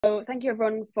So thank you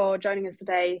everyone for joining us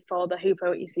today for the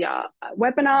HUPO ECR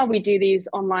webinar. We do these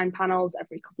online panels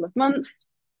every couple of months.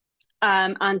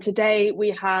 And today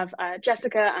we have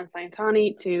Jessica and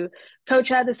Sayantani to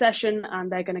co-chair the session,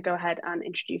 and they're going to go ahead and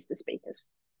introduce the speakers.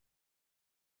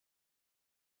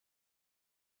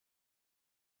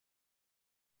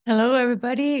 Hello,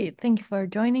 everybody. Thank you for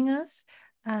joining us.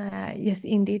 Yes,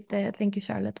 indeed. Thank you,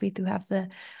 Charlotte. We do have the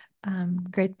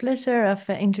great pleasure of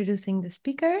introducing the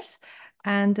speakers.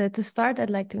 And to start,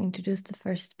 I'd like to introduce the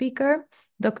first speaker,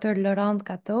 Dr. Laurent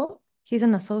Gatto. He's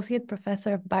an associate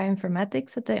professor of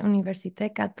bioinformatics at the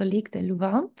Université Catholique de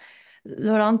Louvain.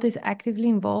 Laurent is actively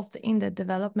involved in the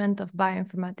development of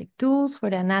bioinformatic tools for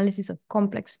the analysis of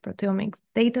complex proteomics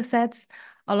datasets.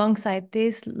 Alongside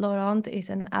this, Laurent is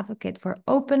an advocate for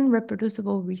open,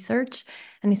 reproducible research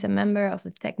and is a member of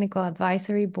the Technical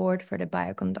Advisory Board for the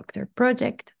Bioconductor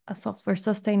Project, a Software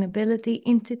Sustainability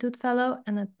Institute Fellow,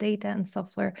 and a Data and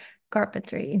Software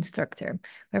Carpentry Instructor.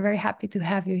 We're very happy to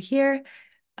have you here.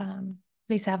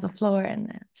 Please have the floor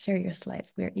and share your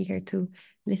slides. We're eager to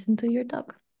listen to your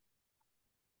talk.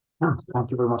 Thank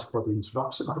you very much for the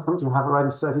introduction. I think you have already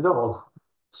said it all.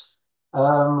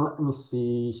 Let me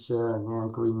see, share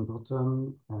again, green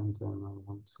button, and then I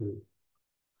want to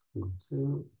screen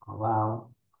to allow.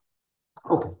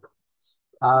 Okay.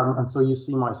 And so you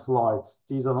see my slides.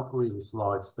 These are not really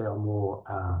slides. They are more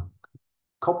a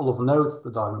couple of notes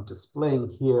that I'm displaying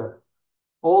here.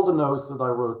 All the notes that I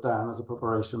wrote down as a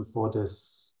preparation for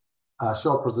this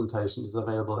short presentation is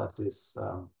available at this,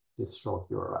 this short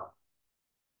URL.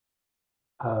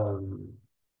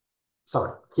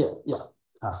 Sorry, here, yeah.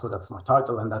 So that's my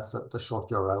title, and that's the short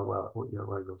URL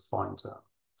where you'll find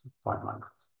my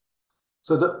notes.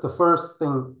 So the first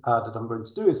thing that I'm going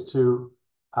to do is to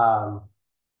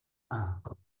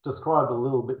describe a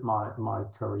little bit my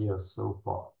career so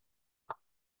far.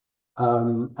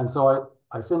 And so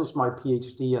I finished my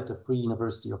PhD at the Free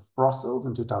University of Brussels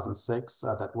in 2006.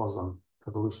 That was on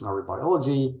evolutionary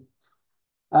biology.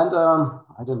 And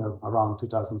I don't know, around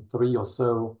 2003 or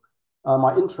so,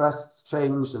 my interests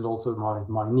changed and also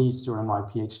my needs during my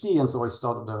PhD. And so I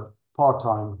started a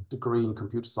part-time degree in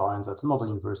computer science at another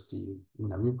university in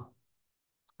Namibia.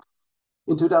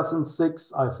 In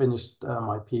 2006, I finished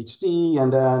my PhD,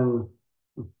 and then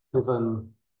given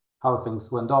how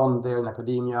things went on there in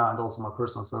academia and also my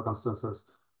personal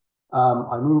circumstances,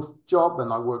 I moved job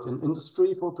and I worked in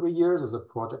industry for 3 years as a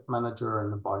project manager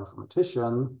and a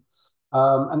bioinformatician.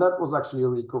 And that was actually a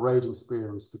really great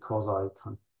experience because I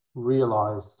kind of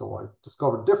realized, or I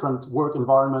discovered, different work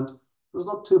environment. It was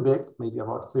not too big, maybe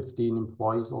about 15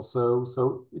 employees or so.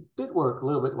 So it did work a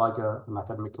little bit like an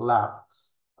academic lab,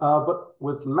 but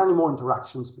with many more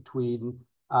interactions between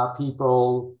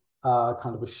people,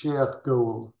 kind of a shared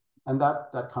goal. And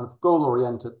that kind of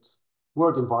goal-oriented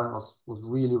work environment was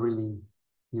really, really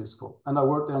useful. And I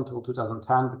worked there until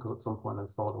 2010 because at some point I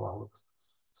thought, well, I was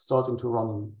starting to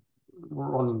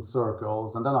run in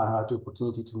circles. And then I had the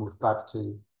opportunity to move back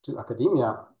to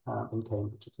academia in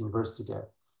Cambridge at the university there.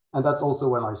 And that's also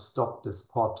when I stopped this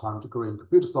part-time degree in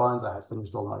computer science. I had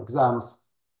finished all my exams.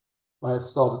 I had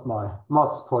started my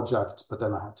master's project, but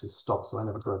then I had to stop, so I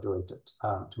never graduated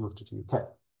to move to the UK.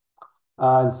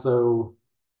 And so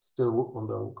still on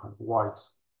the kind of white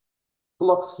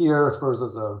blocks here, first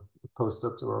as a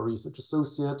postdoc or a research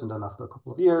associate, and then after a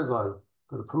couple of years, I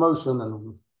got a promotion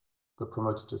and got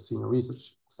promoted to senior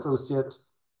research associate,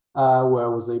 where I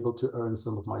was able to earn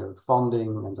some of my own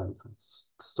funding and then kind of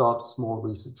start a small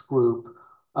research group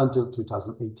until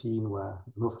 2018, where I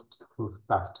moved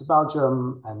back to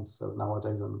Belgium. And so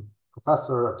nowadays I'm a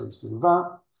professor at the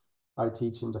UCLouvain. I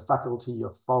teach in the Faculty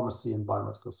of Pharmacy and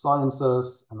Biomedical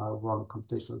Sciences, and I run a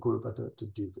computational group at the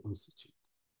Duke Institute.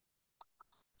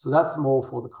 So that's more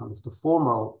for the kind of the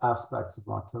formal aspects of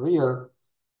my career.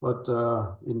 But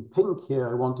in pink here,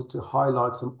 I wanted to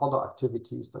highlight some other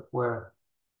activities that were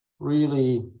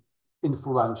really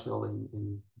influential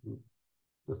in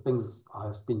the things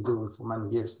I've been doing for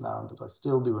many years now, and that I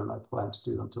still do and I plan to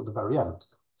do until the very end.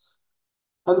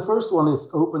 And the first one is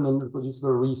open and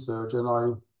reproducible research. And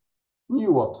I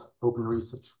knew what open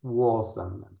research was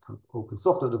and kind of open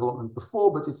software development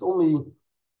before, but it's only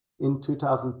in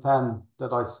 2010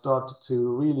 that I started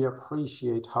to really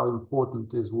appreciate how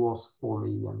important this was for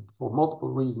me, and for multiple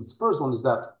reasons. First one is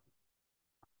that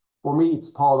for me, it's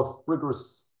part of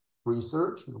rigorous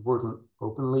research, working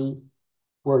openly,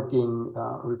 working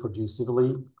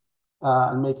reproducibly,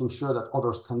 and making sure that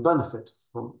others can benefit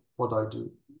from what I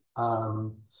do.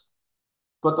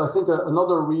 But I think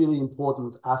another really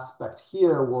important aspect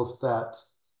here was that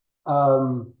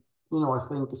I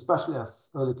think especially as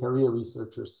early career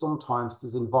researchers, sometimes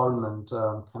this environment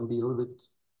can be a little bit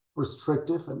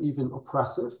restrictive and even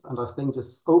oppressive. And I think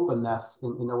this openness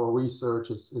in our research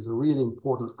is a really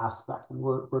important aspect, and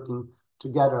we're working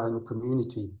together in a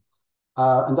community.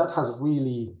 And that has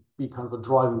really been kind of a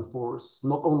driving force,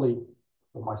 not only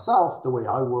for myself, the way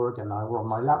I work and I run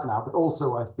my lab now, but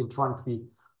also I've been trying to be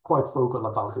quite vocal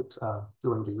about it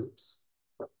during the years.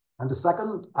 And the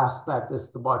second aspect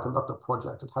is the Bioconductor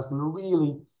project. It has been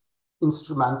really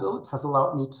instrumental. It has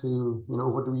allowed me to,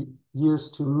 over the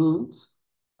years to meet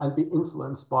and be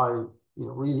influenced by,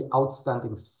 really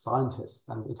outstanding scientists.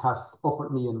 And it has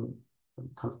offered me a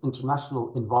kind of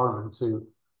international environment to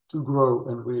grow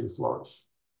and really flourish.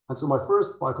 And so my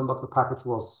first Bioconductor package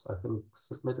was, I think,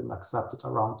 submitted and accepted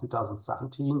around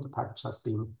 2017. The package has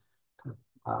been kind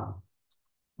of,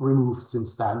 removed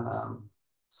since then.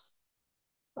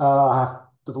 I have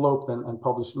developed and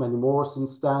published many more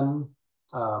since then.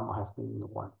 I have been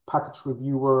one package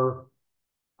reviewer.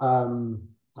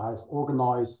 I've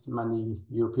organized many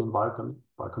European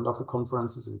Bioconductor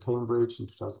conferences in Cambridge in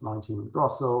 2019 in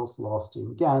Brussels, last year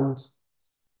in Ghent.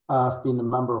 I've been a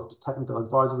member of the Technical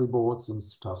Advisory Board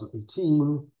since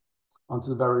 2018.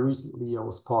 Until very recently, I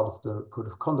was part of the Code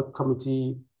of Conduct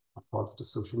Committee, part of the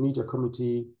Social Media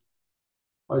Committee.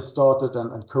 I started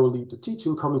and co-lead the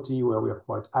Teaching Committee, where we are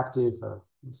quite active.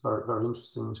 It's very, very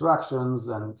interesting interactions.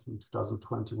 And in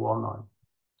 2021, I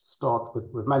start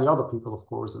with many other people, of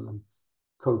course, and then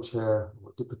co-chair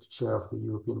or deputy chair of the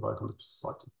European Bioconductor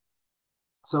Society.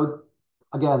 So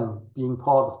again, being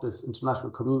part of this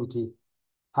international community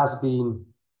has been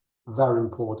very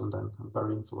important and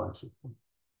very influential.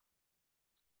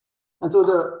 And so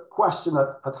the question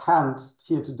at hand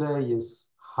here today is,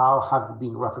 how have you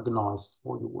been recognized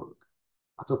for your work?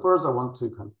 So first, I want to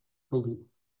kind of maybe,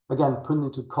 again, put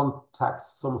into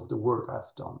context some of the work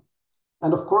I've done.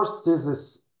 And of course, this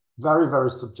is very,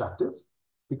 very subjective,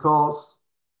 because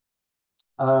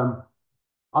I'll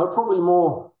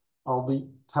be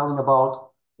telling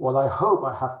about what I hope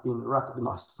I have been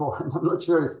recognized for. And I'm not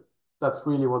sure if that's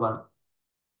really what I'm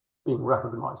being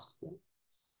recognized for.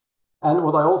 And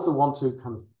what I also want to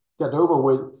kind of get over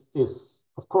with is,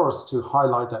 of course, to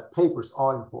highlight that papers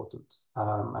are important.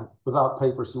 And without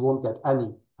papers, you won't get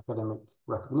any academic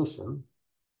recognition.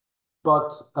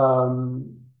 But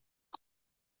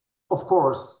of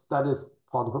course, that is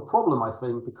part of a problem, I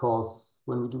think, because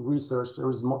when we do research, there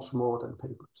is much more than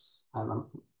papers. And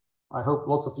I hope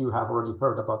lots of you have already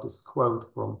heard about this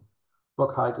quote from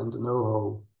Buckheit and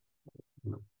Donoho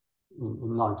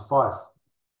in 95,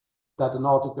 that an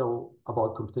article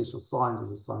about computational science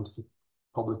is a scientific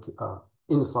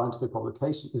in a scientific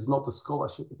publication is not a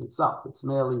scholarship in itself. It's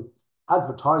merely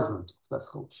advertisement of that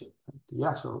scholarship. And the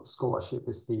actual scholarship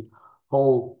is the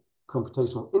whole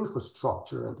computational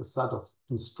infrastructure and the set of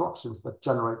instructions that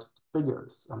generate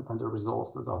figures and the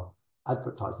results that are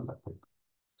advertised in that paper.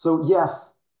 So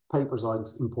yes, papers are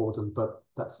important, but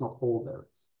that's not all there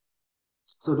is.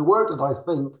 So the work that I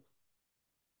think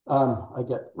I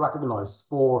get recognized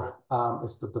for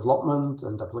is the development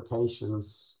and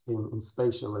applications in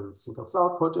spatial and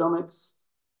single-cell proteomics,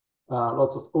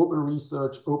 lots of open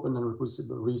research, open and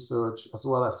reproducible research, as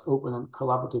well as open and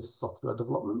collaborative software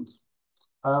development.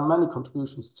 Many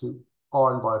contributions to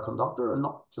R and Bioconductor, and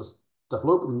not just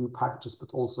developing new packages, but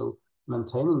also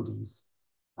maintaining these,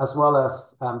 as well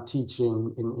as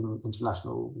teaching in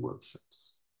international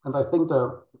workshops. And I think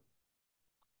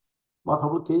my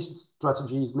publication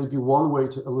strategy is maybe one way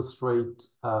to illustrate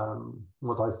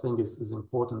what I think is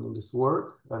important in this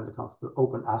work and the kind of the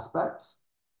open aspects.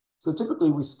 So typically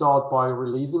we start by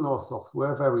releasing our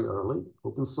software very early,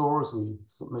 open source. We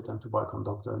submit them to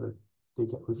Bioconductor and they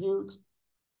get reviewed.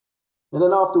 And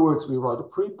then afterwards we write a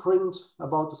preprint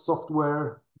about the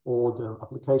software or the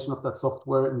application of that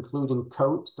software, including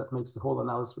code that makes the whole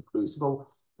analysis reproducible.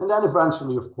 And then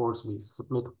eventually, of course, we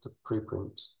submit the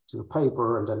preprint to a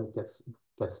paper, and then it gets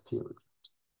peer reviewed.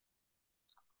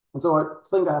 And so I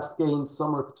think I have gained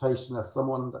some reputation as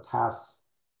someone that has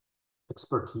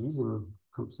expertise in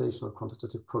computational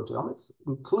quantitative proteomics,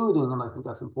 including, and I think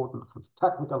that's important,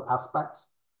 technical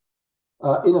aspects,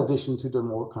 in addition to the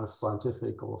more kind of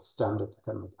scientific or standard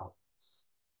academic outputs.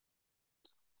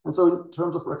 And so in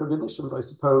terms of recognitions, I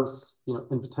suppose,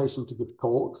 invitation to give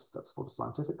talks, that's for the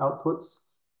scientific outputs.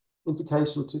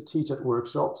 Invitation to teach at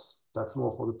workshops, that's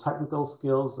more for the technical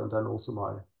skills, and then also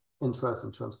my interest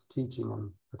in terms of teaching and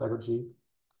pedagogy.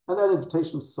 And then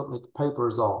invitations to submit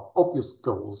papers are obvious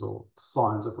goals or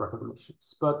signs of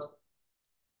recognitions. But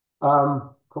a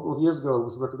couple of years ago, I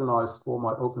was recognized for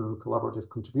my open and collaborative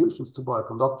contributions to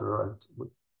Bioconductor, and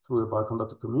through a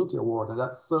Bioconductor Community Award, and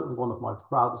that's certainly one of my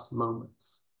proudest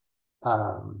moments,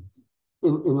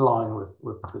 in line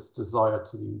with this desire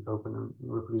to be open and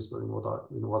reproducible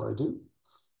in what I do.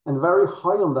 And very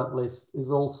high on that list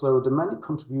is also the many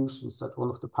contributions that one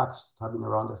of the packages that have been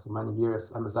around there for many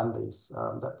years, MSN-Base,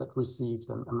 that received,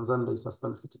 and MSN-Base has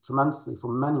benefited tremendously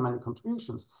from many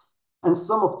contributions. And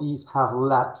some of these have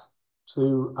led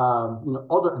to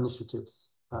other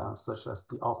initiatives, such as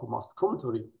the alpha mass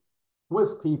spectrometry,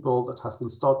 with people that has been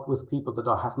started with people that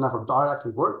I have never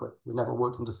directly worked with. We never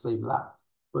worked in the same lab,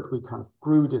 but we kind of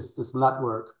grew this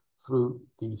network through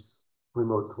these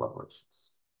remote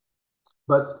collaborations.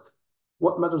 But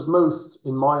what matters most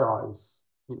in my eyes,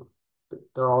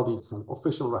 there are these kind of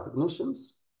official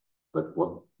recognitions, but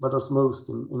what matters most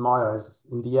in my eyes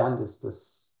in the end is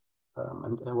this,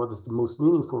 and what is the most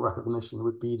meaningful recognition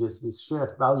would be these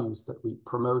shared values that we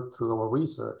promote through our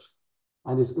research,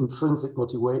 and this intrinsic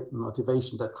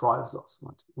motivation that drives us.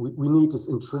 We need this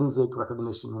intrinsic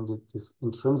recognition and this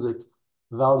intrinsic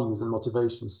values and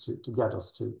motivations to get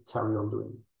us to carry on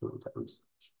doing that research.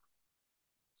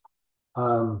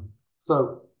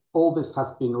 So all this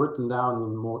has been written down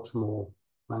in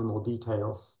many more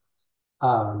details.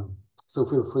 So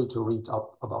feel free to read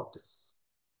up about this.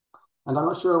 And I'm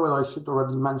not sure whether I should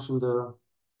already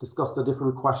discuss the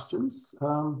different questions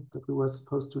that we were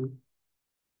supposed to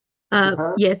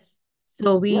prepare. Yes.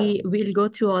 So we'll go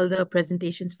through all the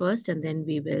presentations first, and then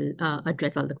we will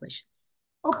address all the questions.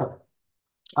 Okay.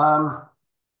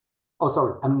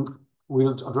 Sorry, and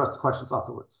we'll address the questions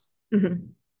afterwards. Mm-hmm.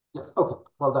 Yes. Okay.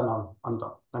 Well, then I'm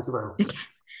done. Thank you very much. Okay.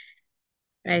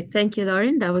 Right. Thank you,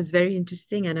 Laurent. That was very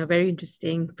interesting, and a very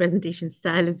interesting presentation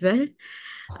style as well.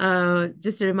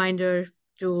 Just a reminder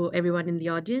to everyone in the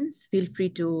audience, feel free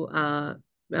to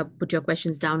put your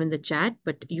questions down in the chat,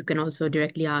 but you can also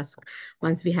directly ask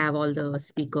once we have all the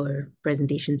speaker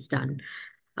presentations done.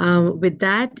 With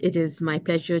that, it is my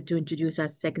pleasure to introduce our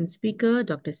second speaker,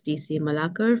 Dr. Stacy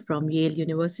Malaker from Yale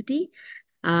University.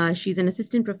 She's an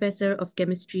assistant professor of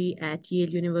chemistry at Yale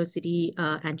University,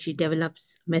 and she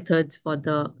develops methods for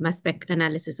the mass spec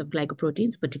analysis of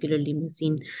glycoproteins, particularly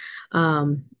mucin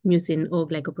O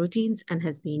glycoproteins, and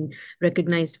has been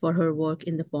recognized for her work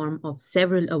in the form of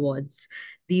several awards.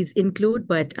 These include,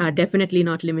 but are definitely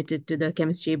not limited to, the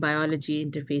Chemistry Biology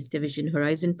Interface Division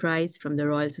Horizon Prize from the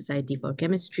Royal Society for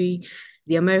Chemistry,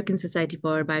 the American Society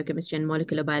for Biochemistry and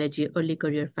Molecular Biology Early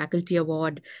Career Faculty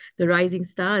Award, the Rising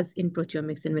Stars in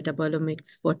Proteomics and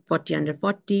Metabolomics for 40 under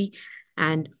 40,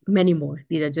 and many more.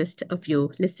 These are just a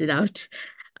few listed out.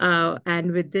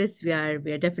 And with this, we are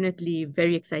definitely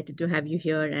very excited to have you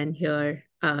here and hear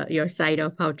your side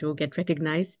of how to get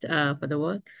recognized for the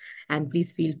work. And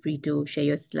please feel free to share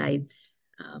your slides.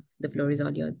 The floor is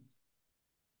all yours.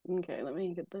 Okay, let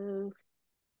me get this.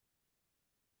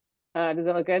 Does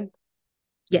that look good?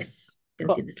 Yes, you can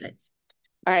Cool. see the slides.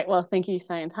 All right, well, thank you,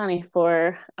 Sayantani,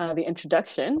 for the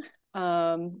introduction.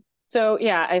 So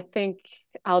yeah, I think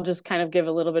I'll just kind of give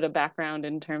a little bit of background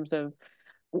in terms of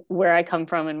where I come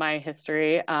from in my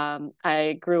history.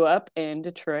 I grew up in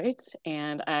Detroit,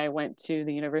 and I went to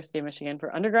the University of Michigan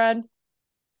for undergrad.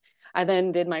 I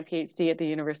then did my PhD at the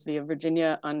University of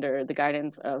Virginia under the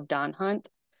guidance of Don Hunt.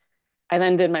 I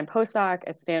then did my postdoc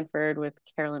at Stanford with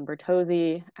Carolyn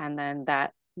Bertozzi, and then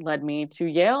that led me to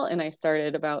Yale, and I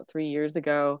started about 3 years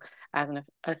ago as an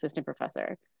assistant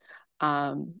professor.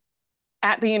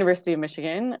 At the University of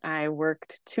Michigan, I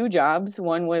worked 2 jobs.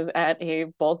 One was at a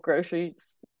bulk grocery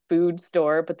food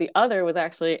store, but the other was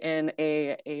actually in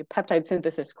a peptide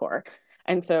synthesis core.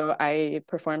 And so I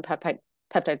performed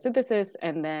peptide synthesis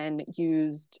and then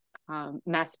used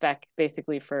mass spec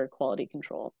basically for quality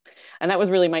control. And that was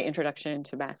really my introduction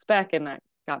to mass spec, and that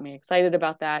got me excited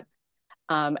about that.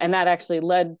 And that actually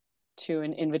led to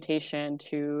an invitation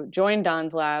to join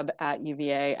Don's lab at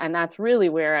UVA. And that's really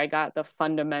where I got the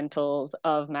fundamentals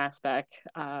of mass spec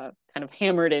kind of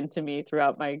hammered into me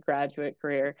throughout my graduate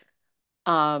career.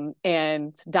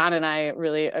 And Don and I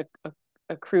really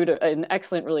accrued an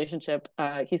excellent relationship.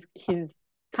 He's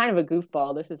kind of a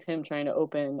goofball. This is him trying to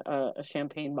open a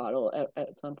champagne bottle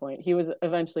at some point. He was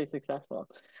eventually successful.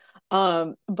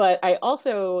 But I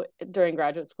also, during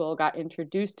graduate school, got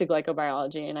introduced to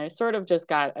glycobiology, and I sort of just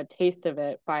got a taste of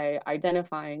it by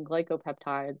identifying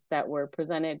glycopeptides that were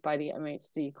presented by the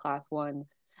MHC class 1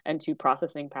 and 2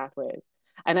 processing pathways.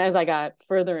 And as I got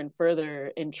further and further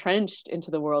entrenched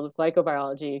into the world of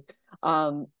glycobiology,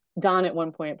 Don at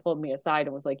one point pulled me aside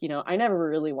and was like, I never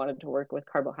really wanted to work with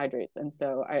carbohydrates. And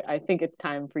so I think it's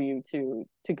time for you to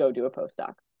go do a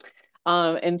postdoc.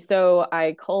 And so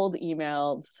I cold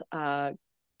emailed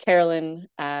Carolyn,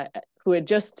 who had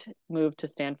just moved to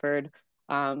Stanford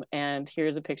And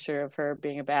here's a picture of her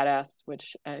being a badass,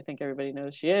 which I think everybody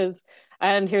knows she is.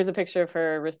 And here's a picture of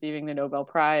her receiving the Nobel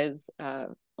Prize a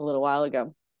little while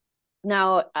ago.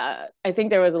 Now, I think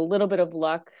there was a little bit of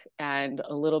luck and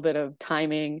a little bit of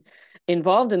timing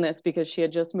involved in this because she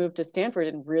had just moved to Stanford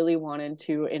and really wanted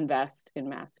to invest in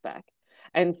mass spec.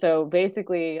 And so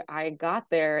basically I got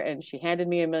there and she handed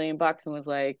me $1 million and was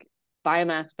like, buy a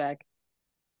mass spec,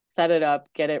 set it up,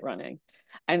 get it running.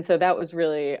 And so that was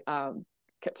really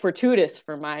fortuitous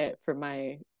for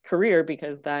my career,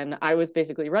 because then I was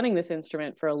basically running this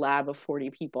instrument for a lab of 40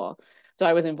 people. So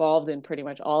I was involved in pretty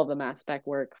much all of the mass spec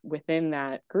work within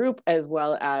that group, as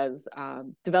well as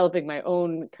developing my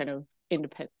own kind of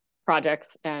independent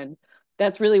projects. And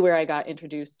that's really where I got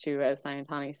introduced to, as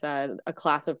Sayantani said, a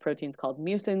class of proteins called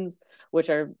mucins, which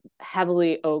are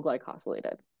heavily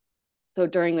O-glycosylated. So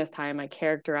during this time, I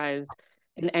characterized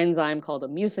an enzyme called a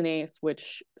mucinase,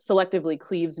 which selectively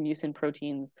cleaves mucin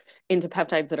proteins into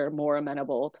peptides that are more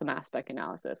amenable to mass spec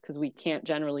analysis, because we can't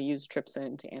generally use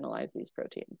trypsin to analyze these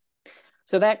proteins.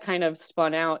 So that kind of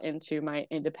spun out into my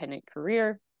independent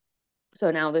career.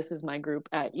 So now this is my group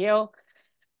at Yale.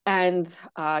 And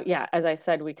yeah, as I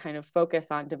said, we kind of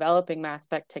focus on developing mass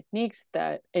spec techniques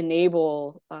that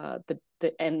enable the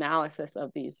analysis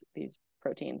of these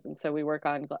proteins. And so we work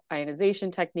on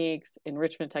ionization techniques,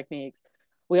 enrichment techniques.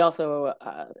 We also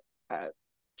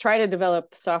try to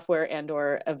develop software and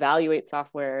or evaluate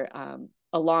software.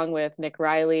 Along with Nick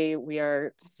Riley, we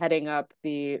are heading up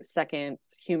the second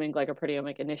human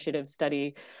glycoproteomic initiative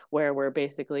study, where we're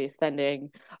basically sending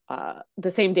the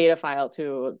same data file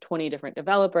to 20 different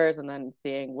developers and then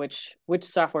seeing which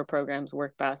software programs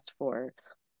work best for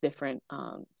different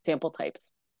sample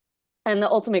types. And the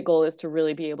ultimate goal is to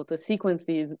really be able to sequence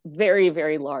these very,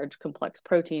 very large complex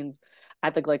proteins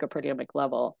at the glycoproteomic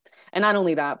level. And not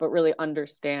only that, but really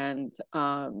understand,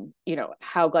 you know,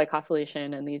 how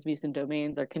glycosylation and these mucin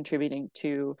domains are contributing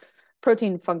to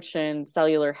protein function,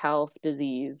 cellular health,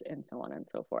 disease, and so on and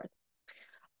so forth.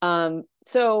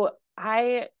 So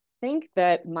I think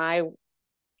that my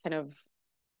kind of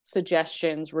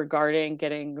suggestions regarding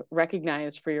getting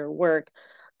recognized for your work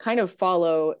kind of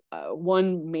follow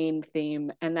one main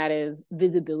theme, and that is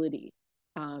visibility.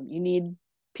 You need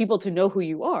people to know who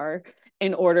you are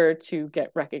in order to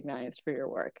get recognized for your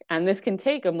work. And this can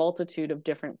take a multitude of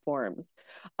different forms.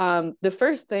 The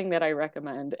first thing that I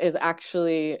recommend is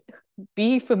actually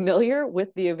be familiar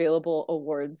with the available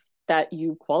awards that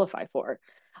you qualify for.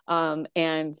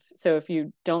 And so if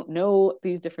you don't know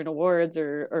these different awards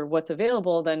or what's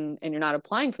available, then, and you're not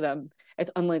applying for them, it's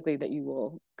unlikely that you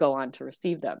will go on to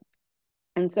receive them.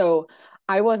 And so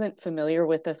I wasn't familiar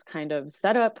with this kind of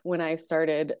setup when I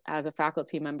started as a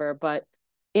faculty member, but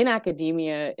in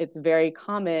academia, it's very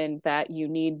common that you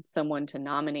need someone to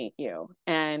nominate you.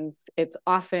 And it's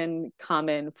often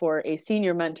common for a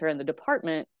senior mentor in the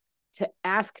department to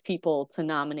ask people to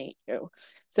nominate you.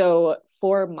 So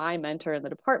for my mentor in the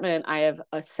department, I have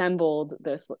assembled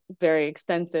this very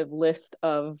extensive list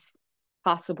of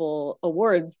possible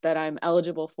awards that I'm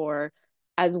eligible for,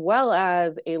 as well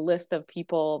as a list of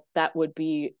people that would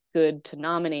be good to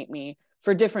nominate me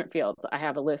for different fields. I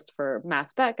have a list for mass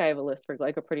spec, I have a list for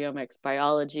glycoproteomics,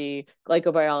 biology,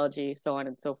 glycobiology, so on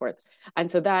and so forth.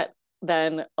 And so that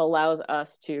then allows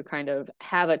us to kind of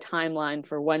have a timeline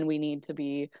for when we need to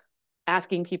be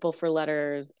asking people for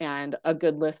letters, and a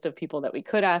good list of people that we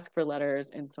could ask for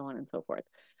letters, and so on and so forth.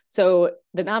 So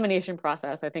the nomination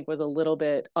process, I think, was a little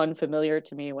bit unfamiliar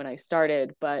to me when I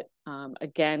started. But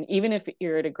again, even if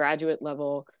you're at a graduate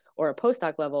level or a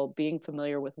postdoc level, being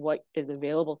familiar with what is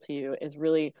available to you is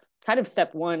really kind of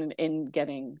step one in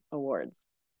getting awards.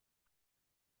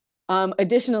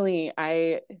 Additionally,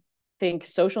 I think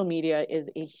social media is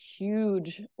a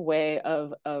huge way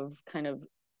of kind of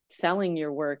selling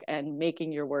your work and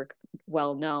making your work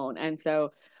well known. And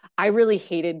so I really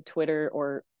hated Twitter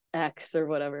or X or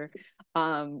whatever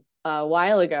a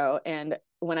while ago. And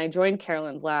when I joined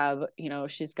Carolyn's lab, you know,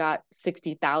 she's got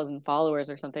 60,000 followers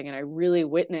or something. And I really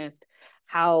witnessed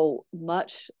how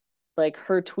much like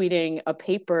her tweeting a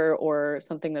paper or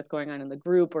something that's going on in the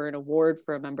group or an award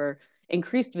for a member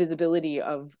increased visibility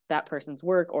of that person's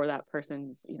work or that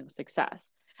person's, you know,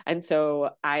 success. And so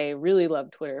I really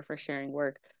love Twitter for sharing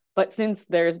work. But since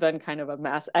there's been kind of a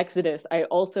mass exodus, I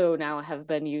also now have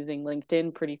been using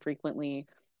LinkedIn pretty frequently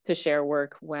to share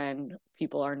work when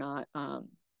people are not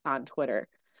on Twitter.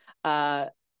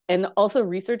 And also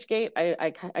ResearchGate,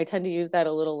 I tend to use that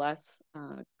a little less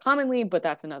commonly, but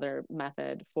that's another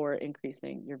method for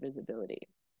increasing your visibility.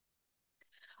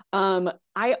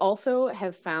 I also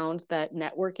have found that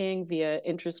networking via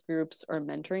interest groups or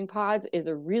mentoring pods is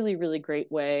a really, really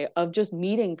great way of just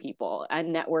meeting people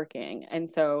and networking. And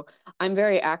so I'm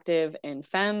very active in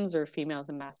FEMS, or females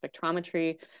in mass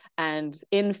spectrometry. And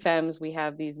in FEMS, we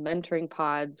have these mentoring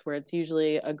pods where it's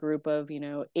usually a group of,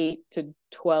 8 to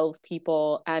 12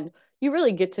 people. And you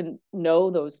really get to know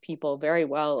those people very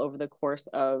well over the course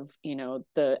of,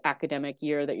 the academic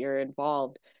year that you're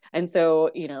involved. And so,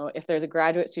 if there's a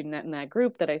graduate student in that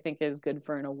group that I think is good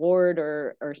for an award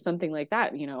or something like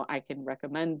that, I can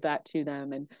recommend that to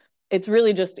them. And it's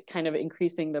really just kind of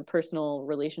increasing the personal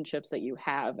relationships that you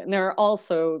have. And there are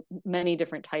also many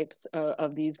different types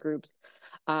of these groups.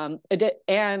 And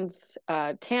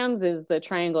TAMS is the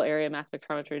Triangle Area Mass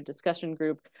Spectrometry Discussion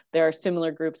Group. There are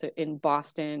similar groups in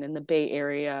Boston and the Bay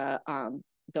Area,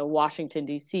 the Washington,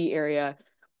 D.C. area.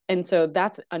 And so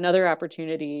that's another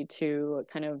opportunity to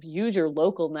kind of use your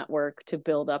local network to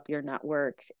build up your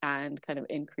network and kind of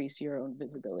increase your own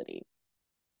visibility.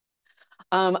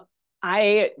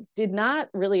 I did not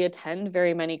really attend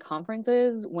very many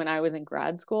conferences when I was in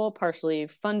grad school, partially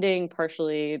funding,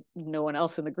 partially no one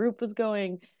else in the group was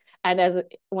going. And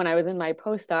when I was in my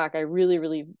postdoc, I really,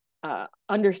 really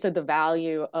understood the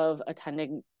value of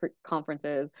attending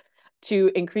conferences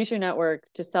to increase your network,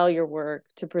 to sell your work,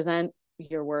 to present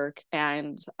your work.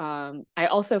 And I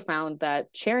also found that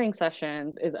sharing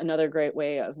sessions is another great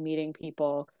way of meeting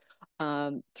people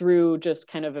through just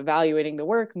kind of evaluating the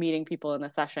work, meeting people in the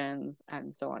sessions,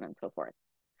 and so on and so forth.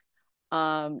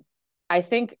 I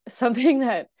think something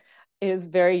that is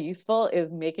very useful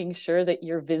is making sure that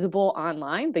you're visible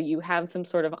online, that you have some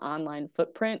sort of online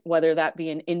footprint, whether that be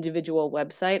an individual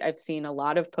website. I've seen a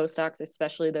lot of postdocs,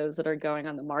 especially those that are going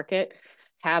on the market,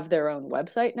 have their own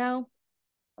website now.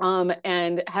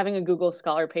 And having a Google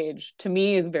Scholar page to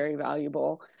me is very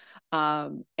valuable.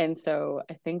 And so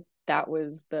I think that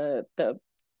was the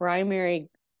primary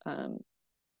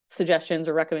suggestions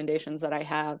or recommendations that I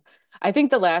have. I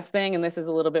think the last thing, and this is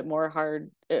a little bit more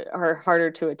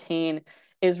harder to attain,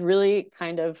 is really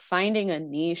kind of finding a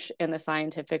niche in the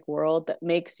scientific world that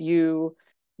makes you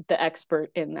the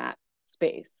expert in that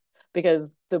space.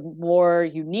 Because the more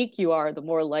unique you are, the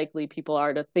more likely people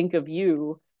are to think of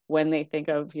you when they think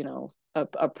of,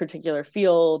 a particular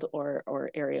field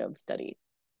or area of study.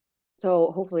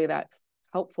 So hopefully that's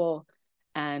helpful,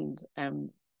 and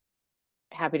I'm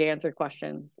happy to answer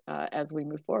questions as we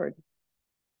move forward.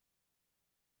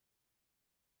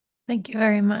 Thank you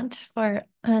very much for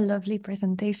a lovely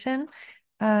presentation.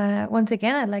 Once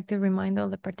again, I'd like to remind all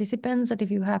the participants that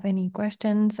if you have any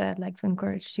questions, I'd like to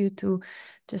encourage you to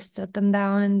just jot them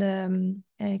down in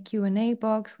the Q&A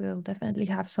box. We'll definitely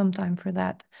have some time for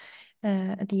that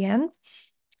at the end.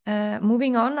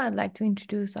 Moving on, I'd like to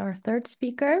introduce our third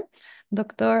speaker,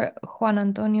 Dr. Juan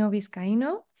Antonio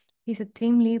Vizcaino. He's a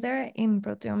team leader in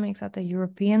proteomics at the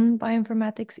European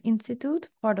Bioinformatics Institute,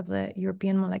 part of the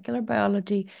European Molecular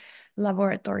Biology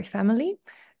Laboratory family.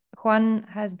 Juan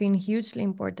has been hugely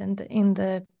important in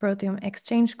the Proteome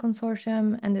Exchange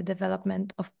Consortium and the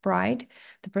development of PRIDE,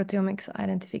 the Proteomics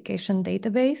Identification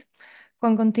Database.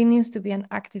 Juan continues to be an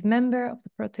active member of the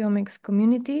proteomics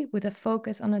community with a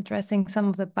focus on addressing some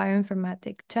of the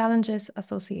bioinformatic challenges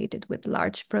associated with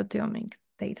large proteomic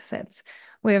datasets.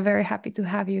 We are very happy to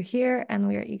have you here, and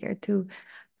we are eager to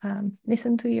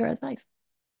listen to your advice.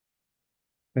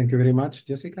 Thank you very much,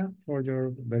 Jessica, for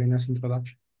your very nice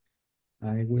introduction.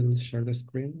 I will share the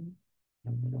screen.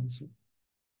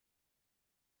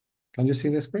 Can you see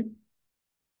the screen?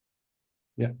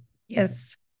 Yeah.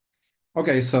 Yes.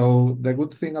 Okay, so the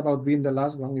good thing about being the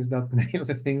last one is that many of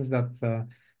the things that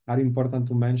are important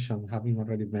to mention have been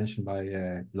already mentioned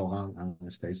by Laurent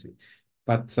and Stacy.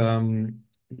 But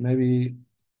maybe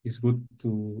it's good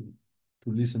to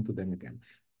listen to them again.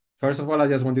 First of all, I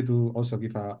just wanted to also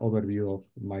give an overview of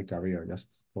my career,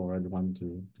 just for everyone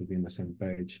to be on the same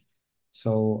page.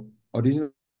 So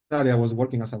originally, I was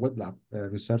working as a wet lab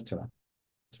researcher,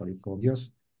 actually, for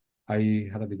years. I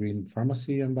had a degree in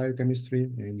pharmacy and biochemistry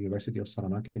in the University of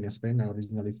Salamanca in Spain,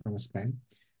 originally from Spain.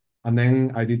 And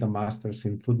then I did a master's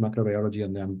in food microbiology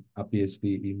and then a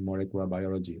PhD in molecular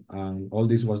biology. And all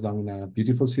this was done in a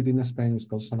beautiful city in Spain. It's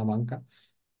called Salamanca.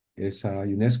 It's a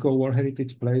UNESCO World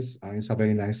Heritage Place, and it's a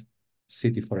very nice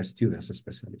city for students,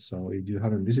 especially. So if you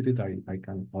haven't visited, I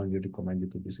can only recommend you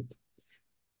to visit.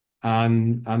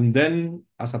 And then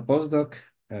as a postdoc,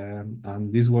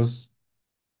 and this was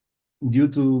due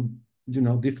to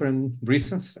different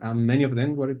reasons, and many of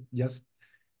them were just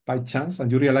by chance.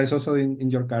 And you realize also in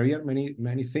your career,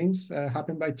 many things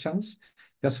happen by chance,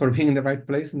 just for being in the right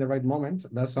place in the right moment.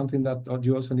 That's something that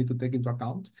you also need to take into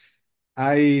account.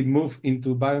 I moved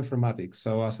into bioinformatics.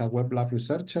 So as a web lab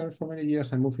researcher for many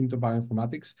years, I moved into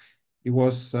bioinformatics. It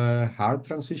was a hard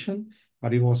transition,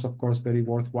 but it was, of course, very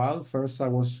worthwhile. First, I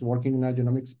was working in a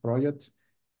genomics project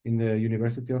in the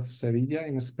University of Sevilla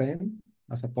in Spain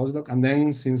as a postdoc. And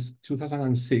then since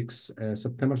 2006,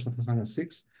 September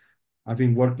 2006, I've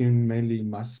been working mainly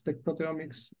in mass spec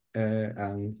proteomics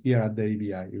and here at the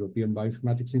EBI, European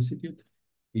Bioinformatics Institute,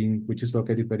 which is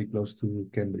located very close to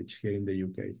Cambridge here in the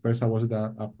UK. First, I was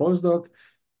a postdoc,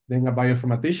 then a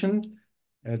bioinformatician,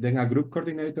 then a group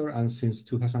coordinator, and since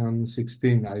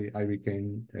 2016, I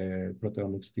became a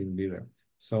proteomics team leader.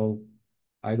 So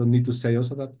I don't need to say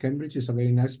also that Cambridge is a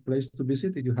very nice place to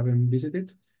visit if you haven't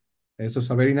visited. So it's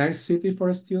a very nice city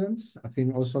for students. I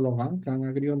think also Laurent can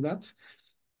agree on that.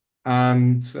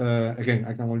 And again,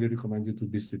 I can only recommend you to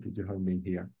visit if you haven't been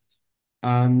here.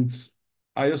 And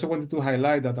I also wanted to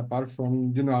highlight that apart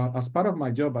from, as part of my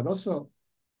job, but also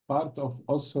part of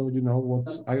what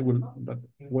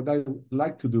I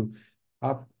like to do,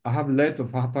 I have led or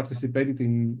have participated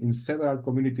in several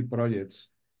community projects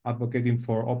advocating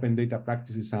for open data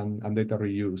practices and data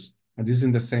reuse. And this is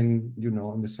in the same,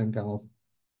 in the same kind of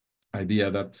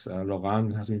idea that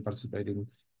Laurent has been participating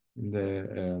in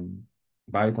the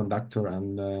bioconductor,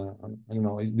 and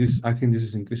I think this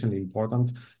is increasingly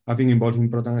important. I think involving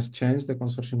Protein Exchange, the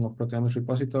consortium of proteomics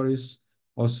repositories,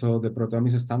 also the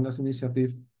Proteomics Standards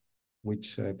Initiative,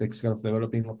 which takes care of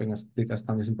developing open data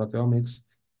standards in proteomics.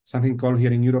 Something called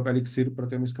here in Europe Elixir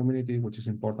Proteomics Community, which is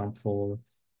important for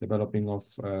developing of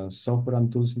software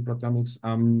and tools in proteomics,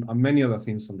 and many other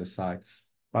things on the side.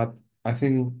 But I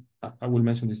think I will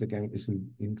mention this again, it's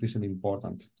increasingly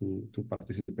important to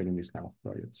participate in these kind of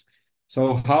projects.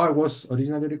 So how I was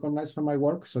originally recognized for my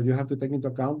work. So you have to take into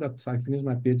account that I finished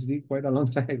my PhD quite a long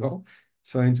time ago.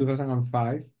 So in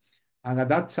 2005. And at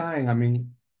that time, I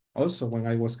mean, also when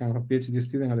I was kind of a PhD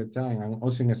student at the time, and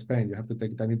also in Spain, you have to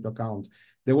take that into account.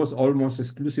 There was almost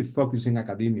exclusive focus in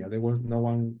academia. There was no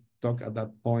one talk at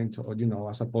that point, or,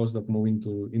 as a postdoc moving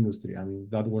to industry.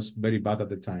 And that was very bad at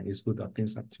the time. It's good that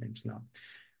things have changed now.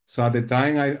 So at the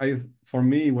time, for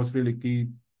me, it was really key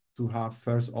to have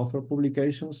first author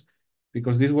publications,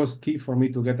 because this was key for me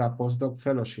to get a postdoc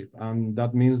fellowship. And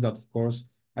that means that, of course,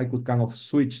 I could kind of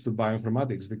switch to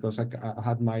bioinformatics because I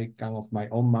had my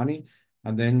own money.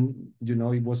 And then,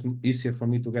 it was easier for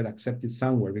me to get accepted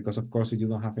somewhere because, of course, if you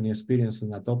don't have any experience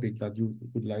in a topic that you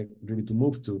would like really to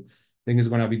move to, then it's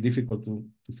going to be difficult to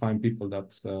find people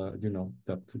that,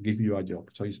 that give you a job.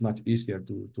 So it's much easier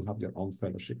to have your own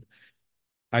fellowship.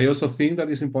 I also think that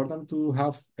it's important to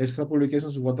have extra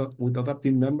publications with other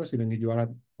team members, even if you are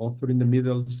an author in the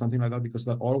middle, something like that, because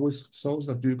that always shows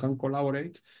that you can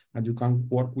collaborate and you can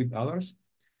work with others.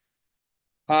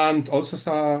 And also as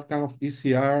a kind of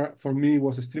ECR, for me,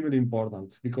 was extremely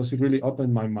important because it really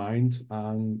opened my mind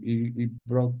and it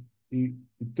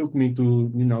took me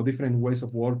to, different ways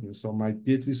of working. So my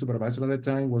PhD supervisor at the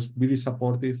time was really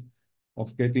supportive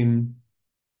of getting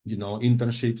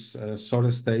internships,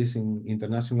 short stays in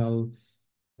international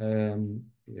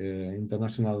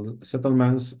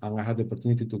settlements, and I had the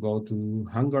opportunity to go to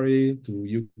Hungary,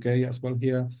 to UK as well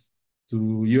here,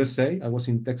 to USA. I was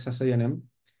in Texas A&M,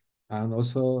 and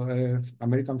also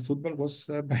American football was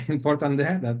very important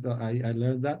there. That I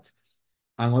learned that,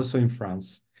 and also in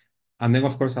France. And then,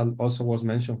 of course, I also was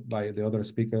mentioned by the other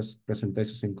speakers,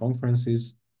 presentations in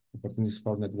conferences, opportunities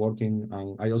for networking,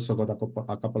 and I also got a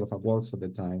couple of awards at the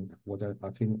time. What I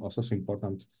think also is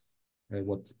important,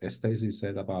 what Stacy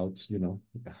said about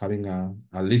having a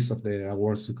list of the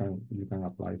awards you can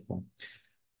apply for.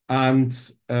 And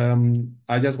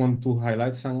I just want to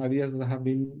highlight some ideas that have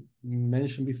been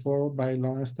mentioned before by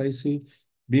Laurent and Stacy.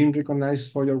 Being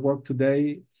recognized for your work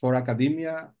today for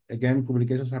academia, again,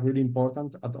 publications are really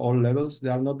important at all levels. They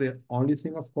are not the only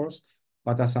thing, of course,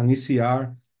 but as an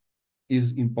ECR,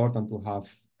 is important to have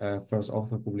first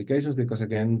author publications because,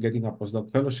 again, getting a postdoc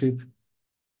fellowship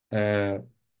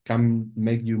can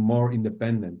make you more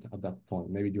independent at that point.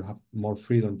 Maybe you have more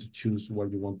freedom to choose where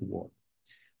you want to work.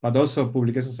 But also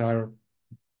publications are,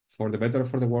 for the better or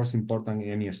for the worse, important in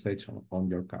any stage on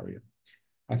your career.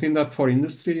 I think that for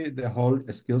industry, the whole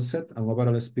skill set and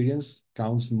overall experience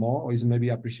counts more or is maybe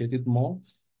appreciated more.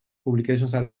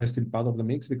 Publications are still part of the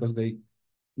mix because they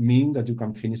mean that you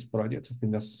can finish projects. I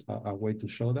think that's a way to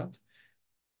show that.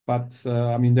 But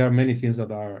I mean, there are many things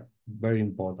that are very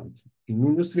important in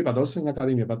industry, but also in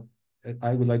academia. But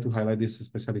I would like to highlight this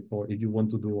especially for if you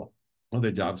want to do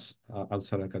other jobs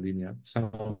outside academia. Some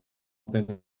of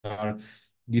them are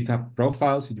GitHub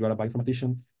profiles, if you are a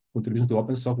bioinformatician, contribution to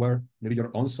open software, maybe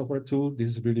your own software tool. This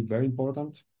is really very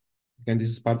important. Again, this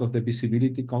is part of the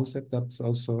visibility concept that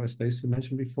also Stacy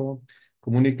mentioned before.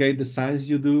 Communicate the science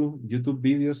you do. YouTube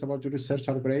videos about your research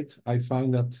are great. I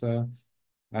find that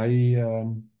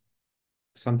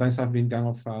sometimes I've been kind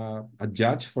of a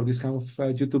judge for this kind of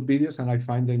YouTube videos, and I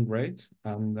find them great.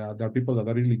 And there are people that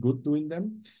are really good doing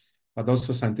them, but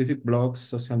also scientific blogs,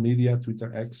 social media,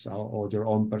 Twitter X, or your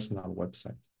own personal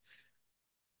website.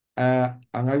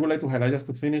 And I would like to highlight, just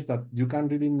to finish, that you can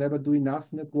really never do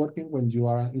enough networking when you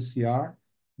are an ECR.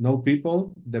 Know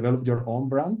people, develop your own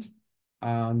brand.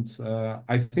 And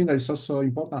I think that it's also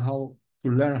important to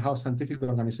learn how scientific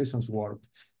organizations work.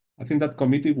 I think that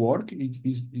committee work,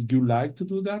 if you like to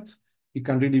do that, it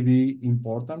can really be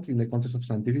important in the context of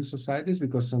scientific societies,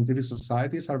 because scientific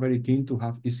societies are very keen to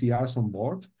have ECRs on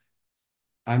board.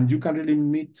 And you can really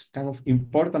meet kind of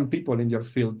important people in your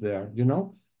field there, you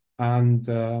know? And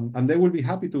they will be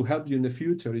happy to help you in the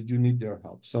future if you need their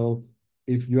help. So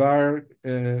if you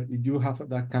have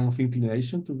that kind of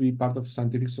inclination to be part of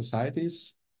scientific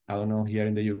societies, I don't know, here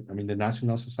in the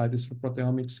National Societies for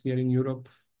Proteomics here in Europe,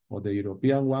 or the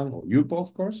European one, or HUPO,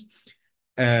 of course,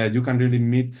 you can really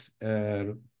meet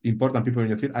important people in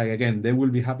your field. Again, they will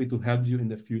be happy to help you in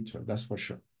the future, that's for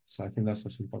sure. So I think that's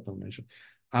also important to mention.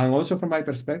 And also from my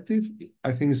perspective,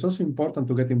 I think it's also important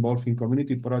to get involved in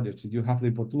community projects. You have the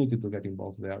opportunity to get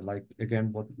involved there, like,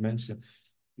 again, what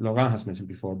Laurent has mentioned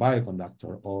before,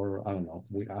 bioconductor, or I don't know,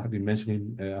 I've been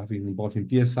involved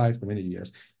in PSI for many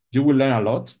years. You will learn a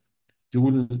lot. You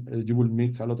will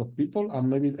meet a lot of people, and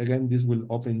maybe, again, this will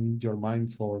open your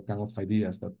mind for kind of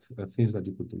ideas, things that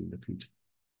you could do in the future.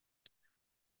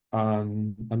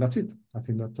 And that's it. I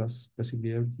think that's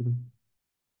basically everything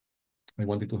I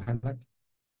wanted to highlight.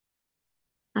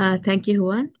 Thank you,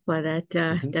 Juan, for that.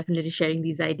 Definitely sharing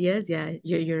these ideas. Yeah,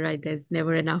 you're right. There's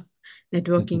never enough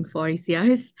networking for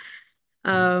ECRs.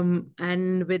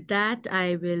 And with that,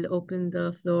 I will open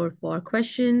the floor for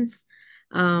questions.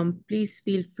 Please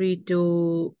feel free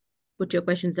to put your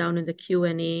questions down in the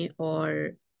Q&A,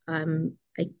 or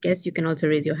I guess you can also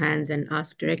raise your hands and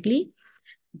ask directly.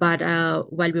 But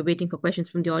while we're waiting for questions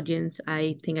from the audience,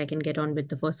 I think I can get on with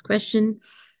the first question.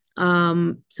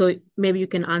 So maybe you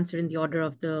can answer in the order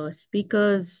of the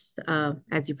speakers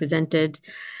as you presented,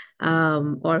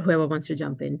 or whoever wants to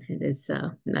jump in. There's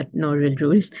no real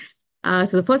rule.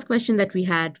 So the first question that we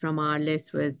had from our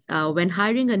list was, when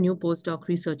hiring a new postdoc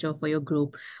researcher for your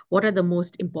group, what are the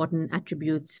most important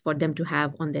attributes for them to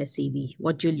have on their CV?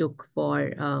 What do you look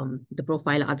for the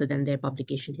profile other than their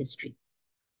publication history?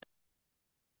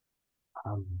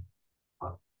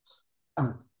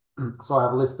 So I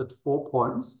have listed 4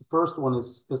 points. The first one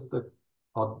is does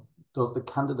the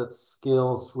candidate's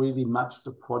skills really match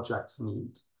the project's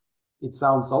need? It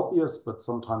sounds obvious, but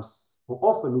sometimes, or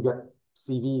often, you get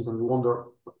CVs and you wonder,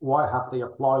 why have they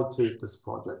applied to this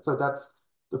project? So that's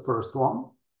the first one.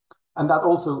 And that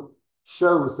also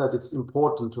shows that it's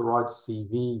important to write a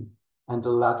CV and a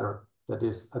letter that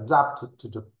is adapted to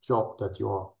the job that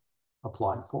you're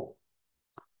applying for.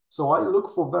 So I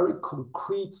look for very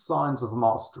concrete signs of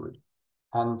mastery.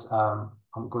 And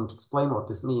I'm going to explain what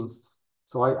this means.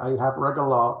 So I have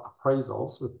regular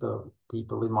appraisals with the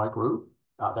people in my group.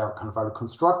 They're kind of very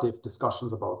constructive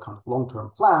discussions about kind of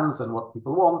long-term plans and what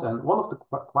people want. And one of the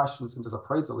questions in this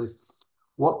appraisal is,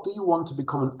 what do you want to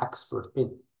become an expert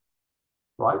in?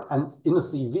 Right? And in a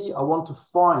CV, I want to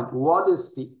find what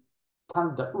is the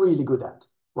candidate really good at?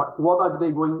 Right? What are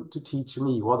they going to teach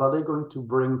me? What are they going to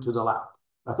bring to the lab?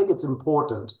 I think it's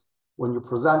important when you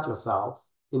present yourself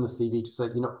in a CV to say,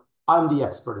 I'm the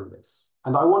expert in this.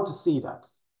 And I want to see that.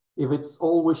 If it's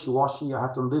all wishy-washy, I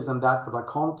have done this and that, but I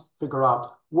can't figure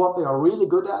out what they are really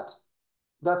good at,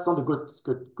 that's not a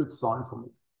good sign for me.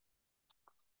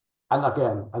 And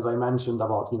again, as I mentioned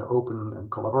about open and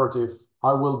collaborative,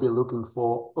 I will be looking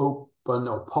for open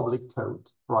or public code,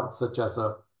 right? Such as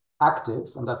a active,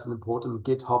 and that's an important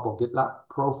GitHub or GitLab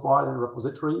profile and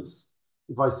repositories.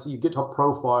 If I see a GitHub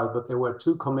profile, but there were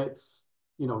 2 commits,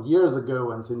 years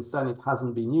ago, and since then it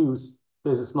hasn't been used,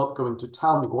 this is not going to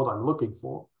tell me what I'm looking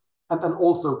for. And then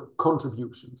also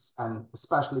contributions, and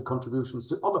especially contributions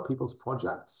to other people's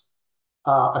projects,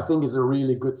 I think is a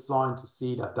really good sign to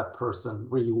see that that person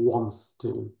really wants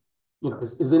to,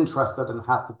 is interested and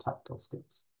has the technical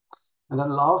skills. And then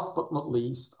last but not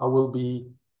least, I will be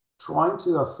trying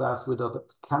to assess whether the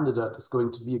candidate is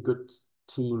going to be a good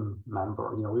team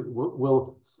member,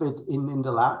 will fit in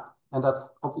the lab. And that's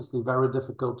obviously very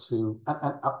difficult to,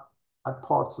 and at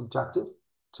part subjective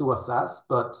to assess,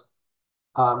 but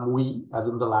we, as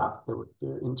in the lab,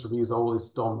 the interviews are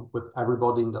always done with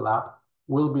everybody in the lab,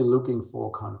 will be looking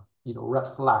for kind of, red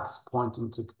flags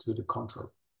pointing to the contrary.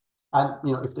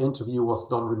 And if the interview was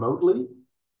done remotely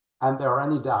and there are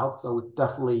any doubts, I would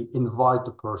definitely invite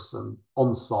the person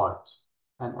on site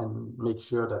and make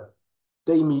sure that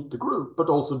they meet the group, but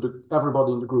also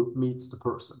everybody in the group meets the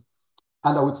person.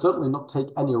 And I would certainly not take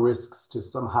any risks to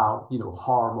somehow,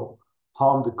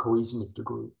 harm the cohesion of the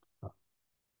group.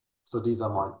 So these are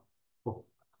my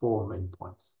four main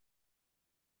points.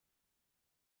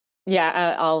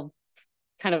 Yeah, I'll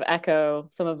kind of echo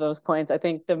some of those points. I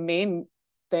think the main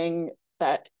thing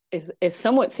that is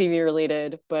somewhat CV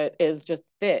related, but is just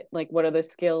fit. Like, what are the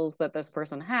skills that this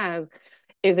person has?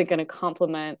 Is it going to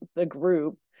complement the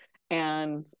group?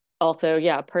 And also,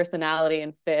 yeah, personality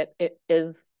and fit.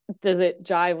 Does it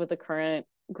jive with the current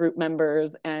group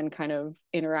members and kind of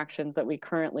interactions that we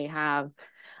currently have?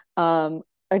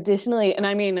 Additionally, and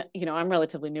I mean, I'm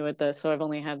relatively new at this, so I've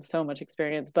only had so much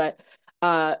experience, but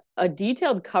a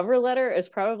detailed cover letter is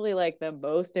probably like the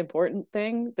most important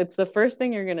thing. That's the first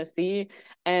thing you're going to see,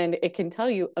 and it can tell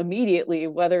you immediately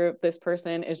whether this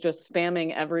person is just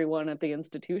spamming everyone at the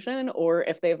institution or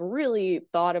if they've really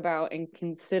thought about and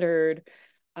considered,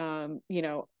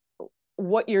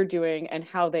 what you're doing and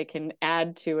how they can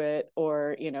add to it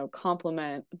or,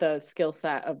 complement the skill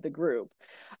set of the group.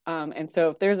 And so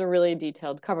if there's a really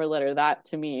detailed cover letter, that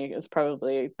to me is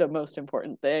probably the most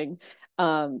important thing.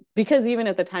 Because even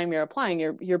at the time you're applying,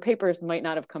 your papers might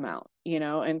not have come out,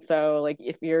 and so like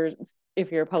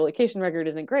if your publication record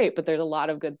isn't great, but there's a lot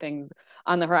of good things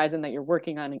on the horizon that you're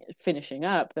working on and finishing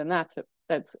up, then that's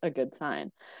a good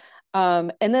sign.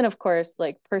 And then of course,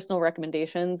 like personal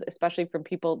recommendations, especially from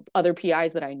other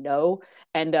PIs that I know,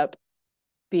 end up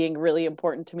being really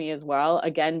important to me as well.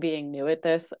 Again, being new at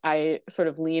this, I sort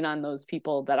of lean on those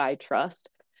people that I trust.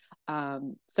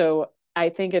 So I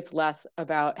think it's less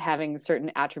about having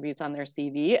certain attributes on their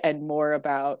CV and more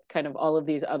about kind of all of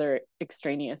these other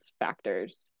extraneous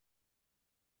factors.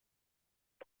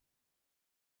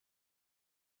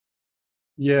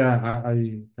 Yeah,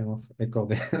 I kind of echo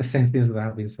the same things that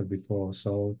have been said before.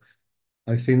 So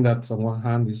I think that on one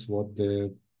hand is what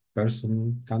the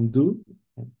person can do,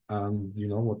 and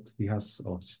what he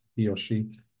or she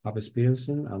have experience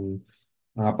in, and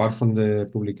apart from the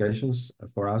publications,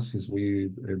 for us, since we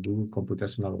do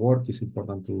computational work, it's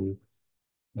important to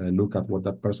look at what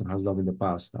that person has done in the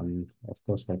past, and of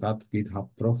course, for that, GitHub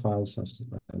profiles, as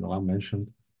Laurent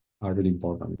mentioned, are really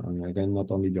important. And again,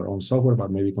 not only your own software, but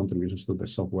maybe contributions to the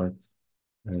software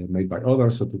made by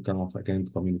others, so to kind of again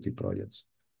community projects.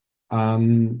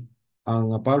 And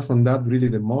apart from that, really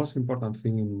the most important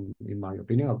thing, in my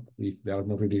opinion, if there are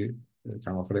not really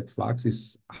kind of red flags,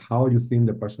 is how you think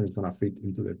the person is going to fit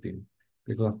into the team.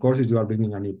 Because of course, if you are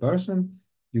bringing a new person,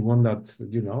 you want that,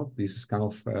 this is kind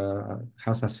of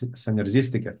has a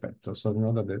synergistic effect. So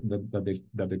that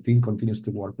the team continues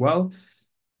to work well.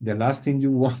 The last thing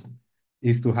you want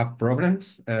is to have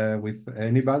problems with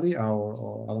anybody,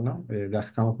 or I don't know. That's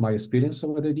kind of my experience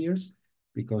over the years,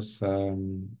 because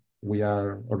we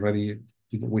have already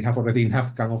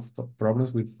enough kind of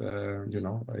problems with,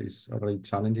 it's already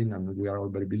challenging and we are all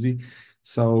very busy.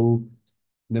 So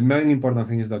the main important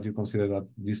thing is that you consider that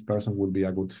this person will be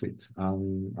a good fit.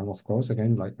 And of course,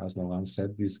 again, like as Laurent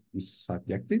said, this is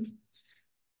subjective,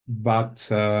 but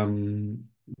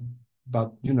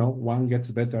one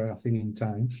gets better, I think, in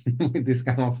time with this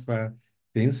kind of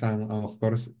things. And of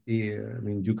course, I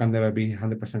mean, you can never be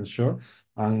 100% sure.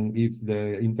 And if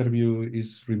the interview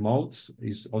is remote,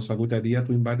 it's also a good idea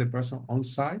to invite the person on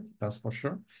site, that's for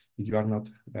sure, if you are not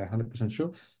 100%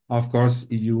 sure. Of course,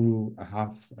 if you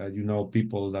have,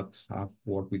 people that have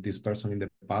worked with this person in the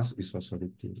past, it's also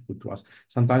good to ask.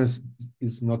 Sometimes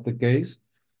it's not the case.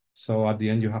 So at the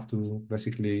end, you have to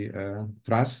basically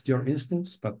trust your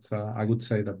instincts, but I would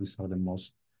say that these are the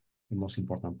most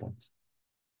important points.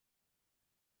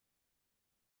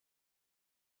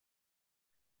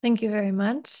 Thank you very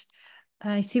much.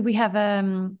 I see we have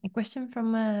a question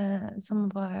from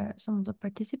some of the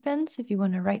participants. If you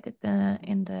want to write it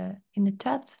in the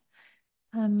chat,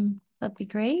 that'd be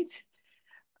great.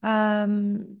 For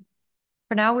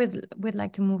now, we'd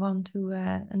like to move on to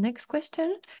the next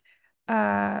question.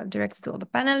 Directed to all the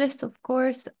panelists, of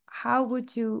course. How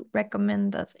would you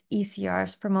recommend that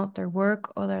ECRs promote their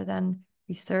work other than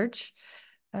research?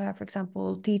 For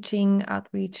example, teaching,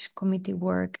 outreach, committee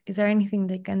work. Is there anything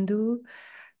they can do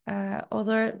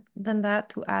other than that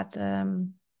to add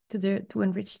to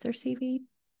enrich their CV?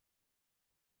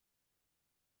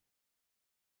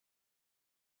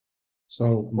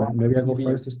 So maybe I go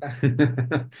first to start.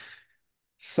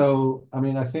 So, I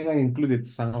mean, I think I included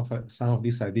some of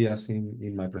these ideas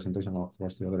in my presentation, of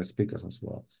course, the other speakers as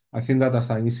well. I think that as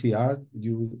an ECR,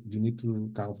 you need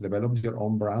to kind of develop your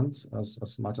own brand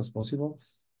as much as possible.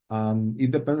 And it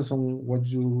depends on what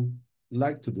you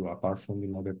like to do, apart from,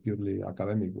 the purely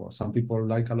academic work. Some people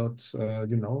like a lot,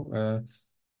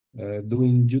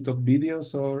 doing YouTube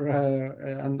videos,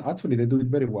 and actually they do it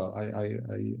very well. I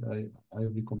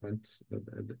recommend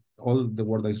all the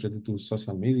work that is related to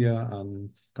social media and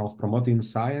kind of promoting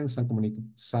science and community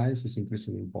science is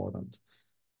increasingly important.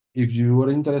 If your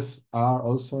interests are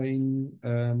also in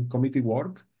committee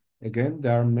work, again,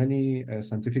 there are many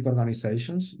scientific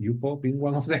organizations, HUPO being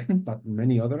one of them, but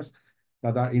many others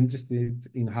that are interested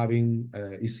in having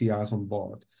ECRs on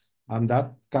board. And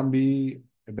that can be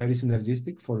very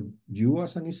synergistic for you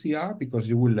as an ECR, because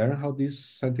you will learn how these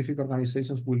scientific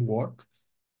organizations will work,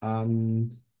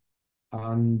 and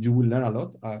you will learn a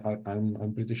lot.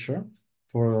 I'm pretty sure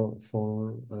for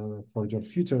your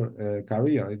future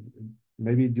career.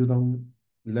 Maybe you don't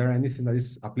learn anything that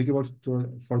is applicable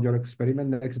for your experiment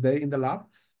next day in the lab,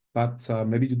 but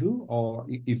maybe you do, or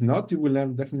if not, you will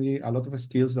learn definitely a lot of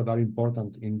skills that are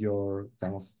important in your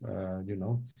kind of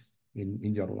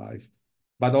in your life.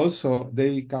 But also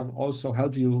they can also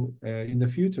help you in the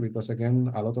future, because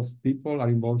again, a lot of people are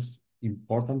involved,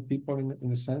 important people in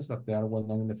the sense that they are well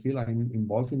known in the field, are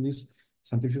involved in these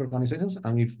scientific organizations.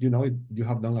 And if you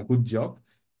have done a good job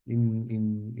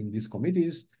in these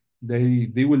committees,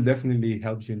 they will definitely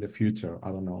help you in the future.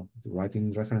 I don't know,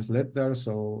 writing reference letters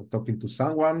or talking to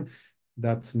someone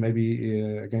that maybe,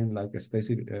 again, like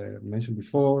Stacy mentioned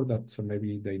before, that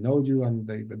maybe they know you and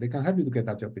they can help you to get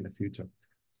a job in the future.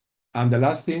 And the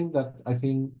last thing that I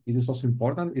think it is also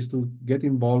important is to get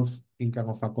involved in kind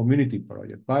of a community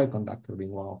project, Bioconductor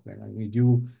being one of them. I mean,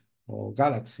 you or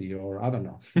Galaxy, or I don't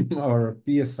know, or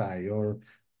PSI, or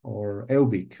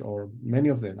EUBIC, or many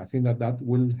of them. I think that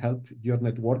will help your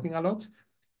networking a lot,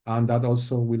 and that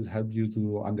also will help you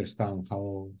to understand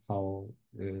how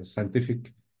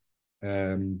scientific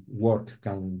work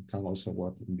can also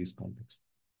work in this context.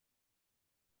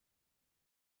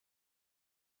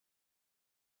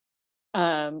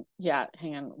 Yeah,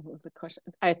 hang on, what was the question?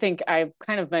 I think I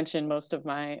kind of mentioned most of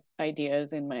my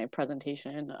ideas in my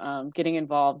presentation. Getting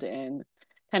involved in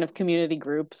kind of community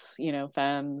groups,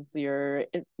 FEMS, your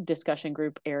discussion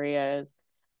group areas,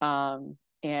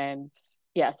 and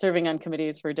yeah, serving on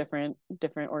committees for different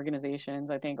organizations.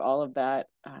 I think all of that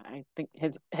I think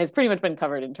has pretty much been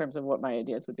covered in terms of what my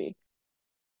ideas would be.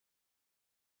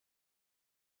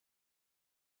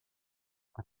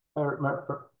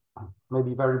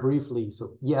 Maybe very briefly.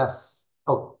 So yes.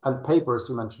 Oh, and papers,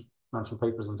 you mentioned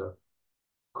papers in the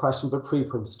question, but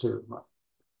preprints too.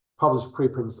 Published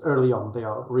preprints early on, they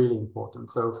are really important.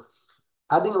 So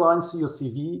adding lines to your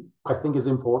CV, I think, is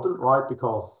important, right?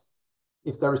 Because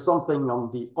if there is something on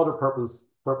the other purpose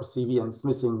CV and it's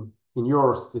missing in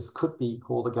yours, this could be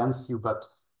called against you, but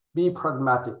be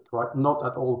pragmatic, right? Not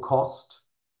at all cost.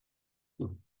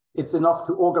 It's enough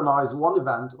to organize one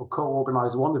event or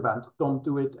co-organize one event. Don't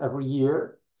do it every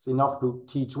year. It's enough to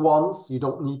teach once. You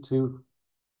don't need to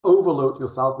overload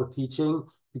yourself with teaching,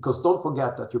 because don't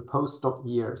forget that your postdoc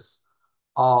years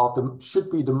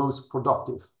should be the most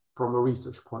productive from a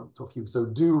research point of view. So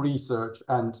do research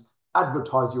and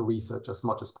advertise your research as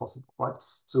much as possible, right?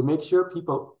 So make sure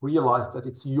people realize that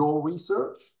it's your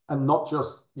research and not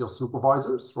just your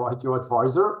supervisors, right? Your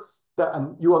advisor.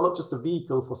 And you are not just a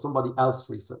vehicle for somebody else's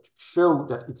research. Show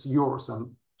that it's yours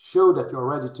and show that you're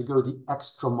ready to go the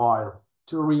extra mile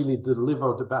to really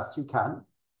deliver the best you can.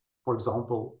 For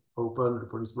example, open,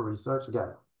 reproducible research.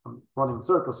 Again, I'm running in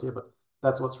circles here, but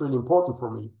that's what's really important for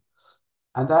me.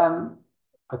 And then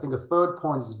I think a third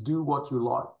point is do what you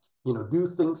like. Do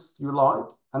things you like.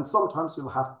 And sometimes you'll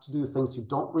have to do things you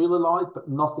don't really like, but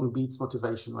nothing beats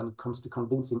motivation when it comes to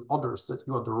convincing others that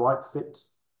you are the right fit.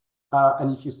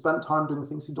 And if you spend time doing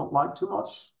things you don't like too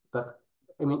much,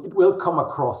 it will come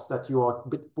across that you are a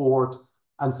bit bored.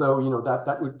 And so,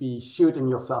 that would be shooting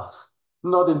yourself,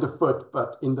 not in the foot,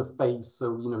 but in the face.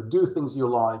 So, do things you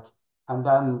like, and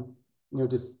then,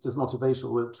 this motivation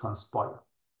will transpire.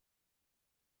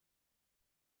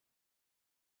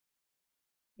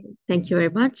 Thank you very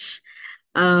much.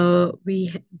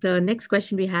 The next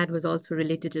question we had was also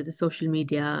related to the social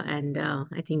media, and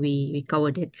I think we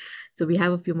covered it. So we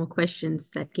have a few more questions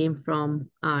that came from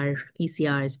our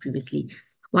ECRs previously.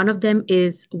 One of them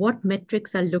is, what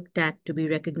metrics are looked at to be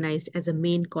recognized as a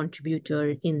main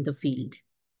contributor in the field?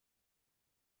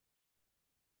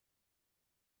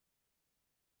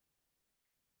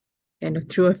 kind of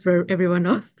threw everyone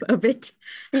off a bit.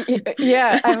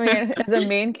 Yeah, I mean, as a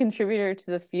main contributor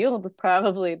to the field,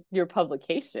 probably your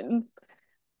publications,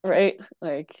 right?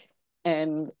 Like,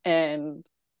 and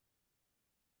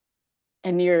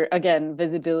your, again,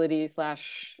 visibility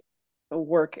 /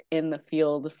 work in the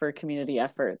field for community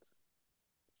efforts.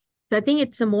 So I think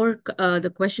it's a more,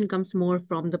 the question comes more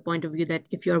from the point of view that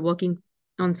if you're working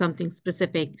on something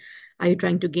specific, are you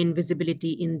trying to gain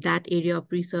visibility in that area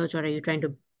of research, or are you trying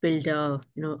to build a,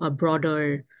 a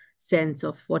broader sense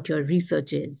of what your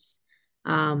research is?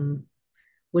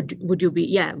 Would you be,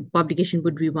 yeah, publication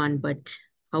would be one, but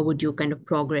how would you kind of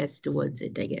progress towards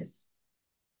it, I guess?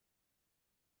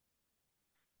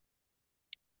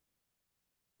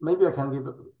 Maybe I can give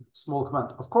a small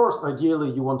comment. Of course,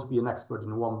 ideally, you want to be an expert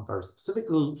in one very specific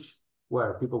niche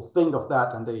where people think of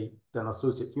that and they then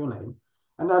associate your name.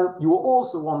 And then you will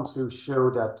also want to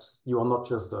show that you are not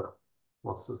just a,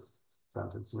 what's this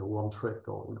sentence, one trick,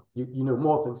 or you know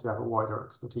more things, you have a wider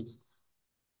expertise.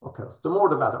 Okay, so the more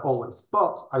the better always.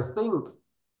 But I think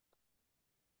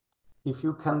if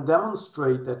you can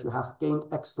demonstrate that you have gained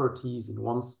expertise in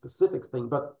one specific thing,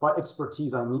 but by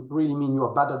expertise, I really mean you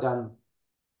are better than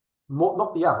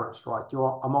not the average, right? You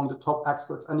are among the top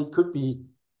experts, and it could be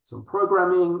some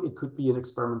programming, it could be an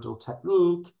experimental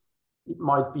technique, it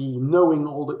might be knowing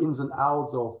all the ins and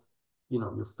outs of,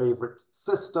 your favorite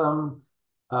system.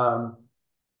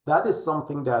 That is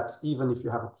something that even if you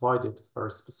have applied it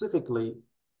very specifically,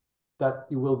 that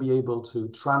you will be able to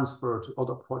transfer to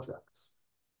other projects.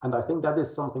 And I think that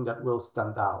is something that will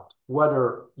stand out,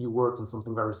 whether you work in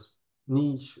something very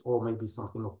niche or maybe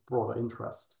something of broader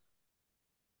interest.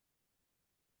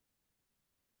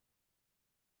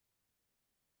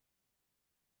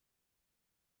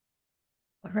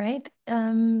 All right.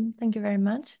 Thank you very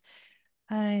much.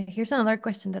 Here's another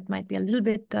question that might be a little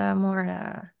bit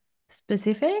more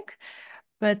specific,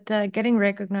 but getting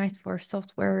recognized for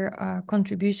software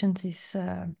contributions is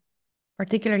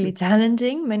particularly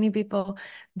challenging. Many people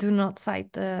do not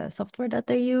cite the software that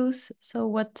they use. So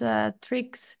what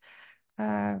tricks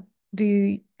can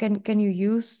you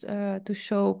use to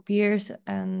show peers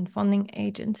and funding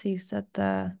agencies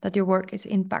that your work is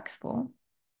impactful?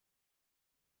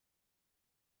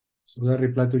 So will I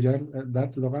reply to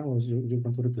that, Laurent, or you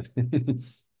want to reply?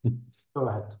 Go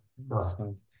ahead.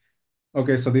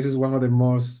 Okay, so this is one of the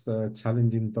most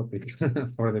challenging topics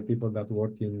for the people that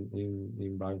work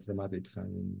in bioinformatics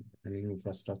and in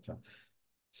infrastructure.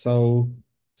 So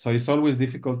it's always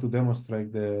difficult to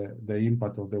demonstrate the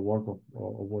impact of the work of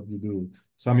what you do.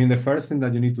 So I mean, the first thing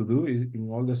that you need to do is in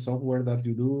all the software that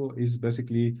you do is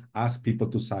basically ask people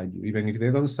to cite you. Even if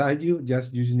they don't cite you, you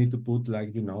just need to put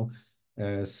like,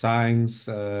 signs,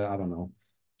 I don't know,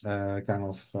 kind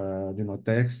of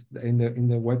text in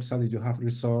the website that you have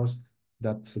resource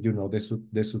that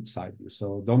they should cite you.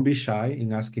 So don't be shy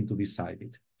in asking to be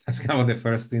cited. That's kind of the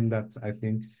first thing that I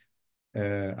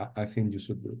think you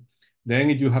should do. Then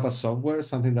if you have a software,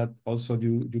 something that also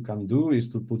you can do is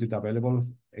to put it available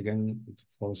again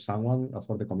for someone,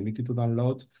 for the community to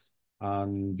download,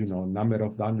 and number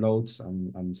of downloads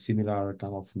and similar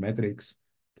kind of metrics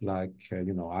like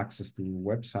access to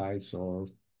websites or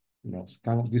this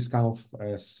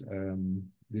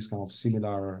kind of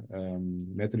similar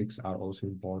metrics are also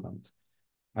important.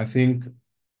 I think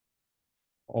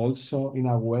also in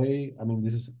a way, I mean,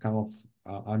 this is kind of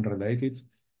unrelated,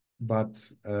 but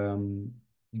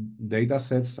data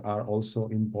sets are also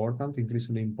important,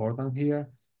 increasingly important here.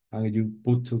 And you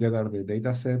put together the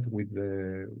data set with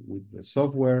the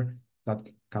software, that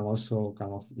can also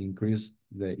kind of increase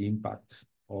the impact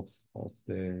of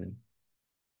the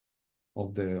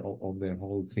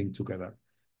whole thing together.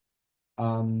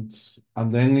 And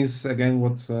then is again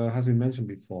what has been mentioned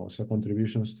before. So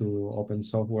contributions to open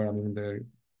software. I mean,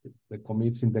 the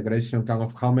commits integration, kind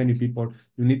of how many people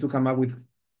you need to come up with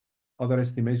other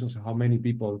estimations of how many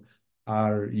people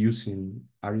are using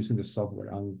the software,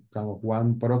 and kind of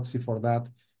one proxy for that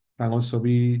can also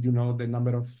be the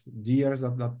number of years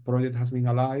that project has been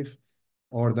alive,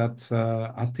 or that's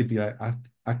actively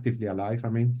alive. I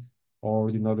mean,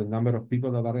 or the number of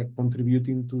people that are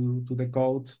contributing to the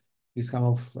code. This kind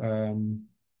of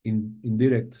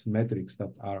indirect metrics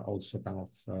that are also kind of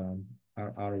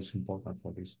are also important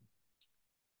for this.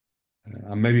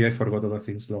 And maybe I forgot other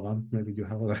things, Laurent. Maybe you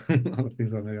have other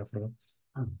things that maybe I forgot.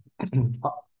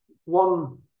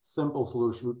 One simple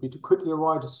solution would be to quickly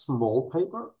write a small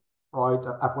paper, right?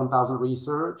 F1000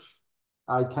 research.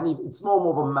 It's more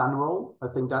of a manual. I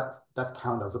think that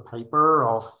counts as a paper.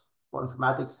 Of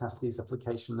Bioinformatics has these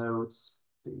application notes.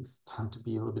 These tend to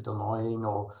be a little bit annoying,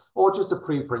 or just a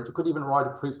preprint. You could even write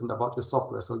a preprint about your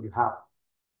software, so you have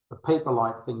a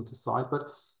paper-like thing to cite.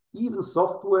 But even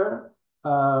software,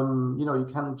 you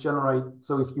can generate.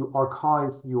 So if you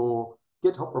archive your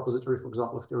GitHub repository, for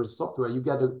example, if there is software, you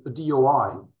get a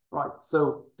DOI, right?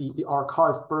 So the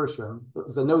archived version, the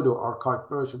Zenodo archived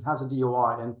version, has a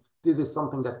DOI, and this is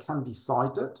something that can be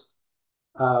cited.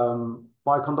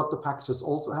 Bioconductor packages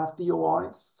also have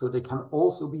DOIs, so they can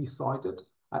also be cited.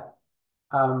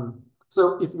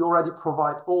 So if you already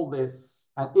provide all this,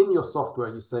 and in your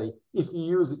software you say, if you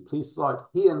use it, please cite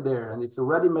here and there, and it's a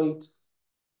ready-made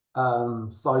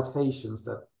citations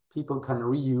that people can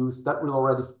reuse, that will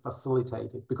already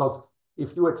facilitate it. Because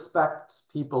if you expect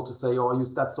people to say, oh, I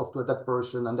use that software, that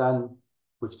version, and then,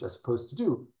 which they're supposed to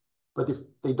do, but if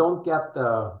they don't get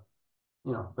an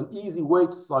easy way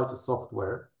to cite a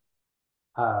software,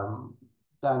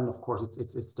 then of course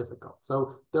it's difficult.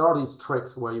 So there are these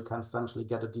tricks where you can essentially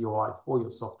get a DOI for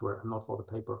your software and not for the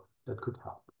paper that could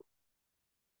help.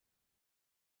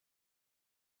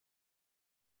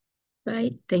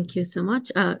 Right. Thank you so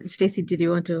much. Stacy, did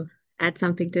you want to add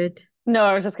something to it? No,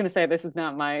 I was just going to say this is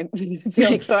not my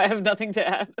field, so I have nothing to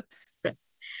add. Right.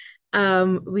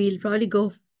 We'll probably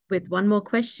go with one more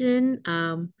question.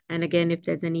 And again, if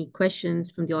there's any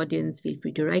questions from the audience, feel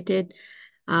free to write it.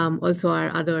 Also, our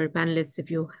other panelists,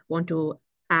 if you want to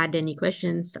add any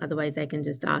questions, otherwise I can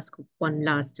just ask one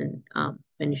last and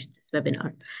finish this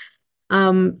webinar.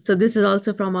 So this is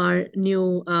also from our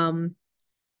newly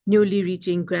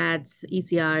reaching grads,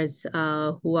 ECRs,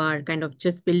 who are kind of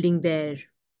just building their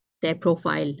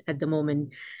profile at the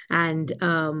moment. And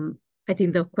I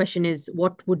think the question is,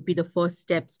 what would be the first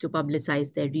steps to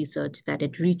publicize their research that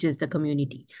it reaches the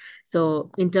community?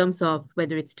 So in terms of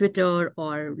whether it's Twitter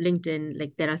or LinkedIn,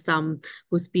 like there are some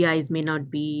whose PIs may not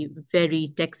be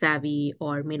very tech savvy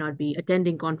or may not be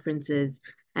attending conferences,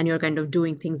 and you're kind of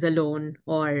doing things alone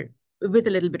or with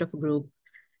a little bit of a group.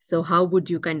 So how would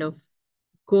you kind of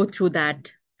go through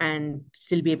that and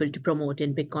still be able to promote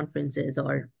in big conferences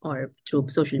or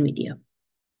through social media?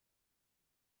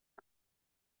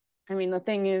 I mean, the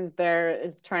thing is there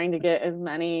is trying to get as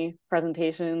many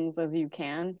presentations as you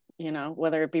can,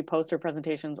 whether it be poster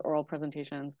presentations, oral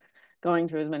presentations, going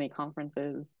to as many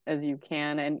conferences as you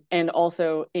can, and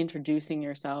also introducing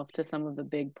yourself to some of the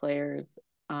big players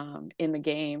in the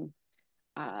game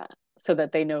so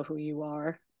that they know who you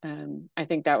are. I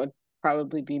think that would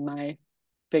probably be my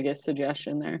biggest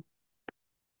suggestion there.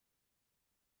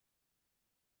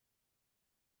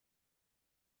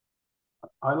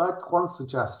 I liked one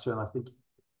suggestion, I think,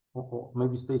 or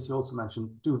maybe Stacy also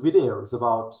mentioned, do videos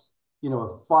about, a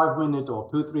 5-minute or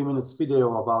 2-3 minutes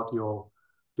video about your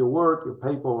work, your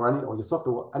paper, or your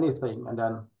software, or anything, and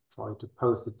then try to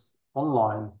post it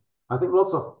online. I think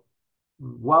lots of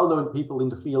well-known people in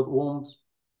the field will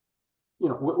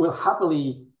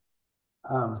happily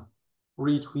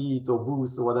retweet or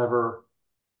boost or whatever,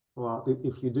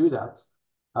 if you do that.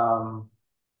 And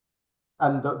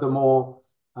the more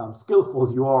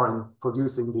skillful you are in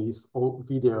producing these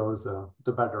videos,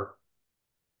 the better.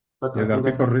 But yeah, there are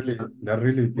people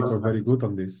very good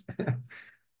on this,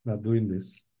 not doing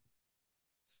this.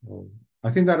 So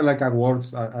I think there are like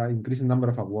awards, increasing number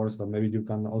of awards that maybe you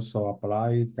can also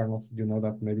apply. Kind of,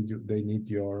 that maybe they need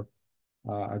your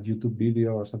a YouTube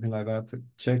video or something like that.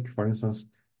 Check, for instance,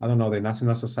 I don't know, the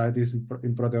national societies in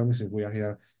proteomics, if we are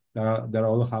here, they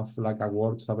all have like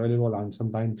awards available, and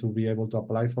sometimes to be able to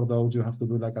apply for those, you have to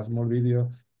do like a small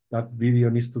video. That video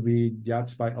needs to be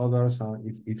judged by others,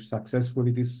 and if successful,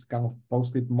 it is kind of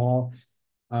posted more.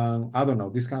 I don't know,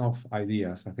 these kind of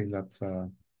ideas. I think that's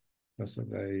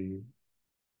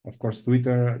of course,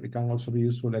 Twitter, it can also be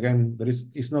useful. Again,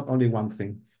 it's not only one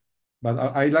thing. But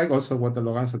I like also what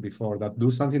Laurent said before, that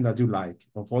do something that you like.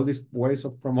 Of all these ways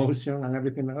of promotion and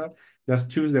everything like that,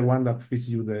 just choose the one that fits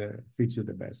you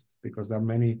the best, because there are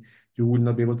many, you will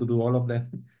not be able to do all of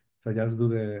them. So just do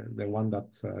the one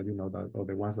that or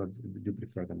the ones that you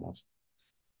prefer the most.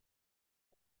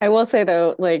 I will say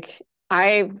though, like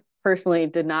I personally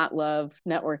did not love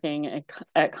networking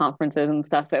at conferences and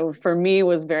stuff. It for me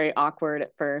was very awkward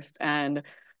at first, and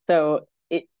so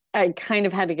I kind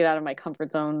of had to get out of my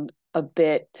comfort zone a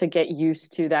bit to get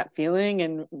used to that feeling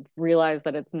and realize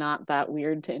that it's not that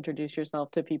weird to introduce yourself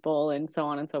to people and so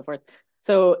on and so forth.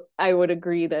 So I would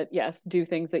agree that yes, do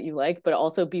things that you like, but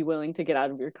also be willing to get out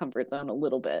of your comfort zone a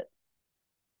little bit.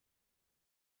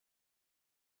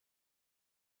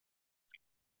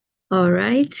 All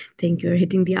right, thank you for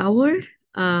hitting the hour.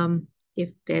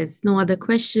 If there's no other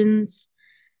questions,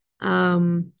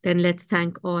 then let's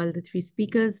thank all the 3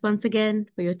 speakers once again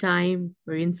for your time,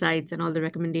 for insights, and all the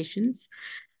recommendations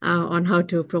on how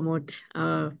to promote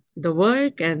the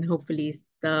work, and hopefully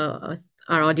our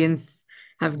audience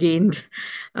have gained,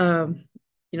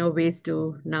 ways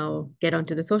to now get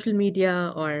onto the social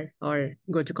media or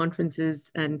go to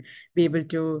conferences and be able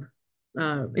to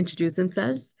introduce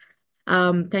themselves.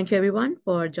 Thank you everyone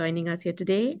for joining us here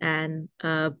today, and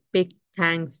big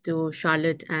thanks to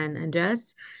Charlotte and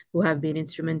Andreas, who have been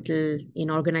instrumental in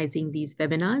organizing these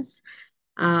webinars.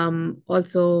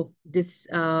 Also, this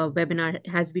webinar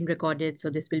has been recorded, so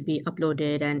this will be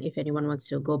uploaded, and if anyone wants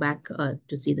to go back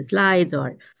to see the slides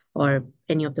or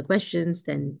any of the questions,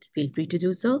 then feel free to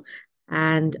do so.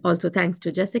 And also thanks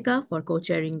to Jessica for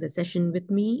co-chairing the session with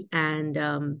me,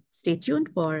 and stay tuned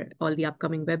for all the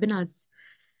upcoming webinars.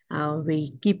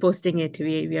 We keep posting it.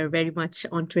 We are very much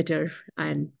on Twitter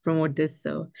and promote this,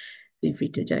 so feel free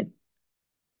to join.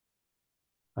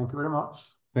 Thank you very much.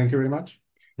 Thank you very much.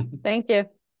 Thank you.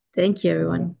 Thank you,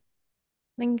 everyone.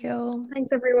 Thank you.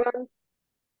 Thanks, everyone.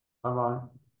 Bye-bye.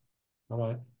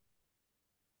 Bye-bye.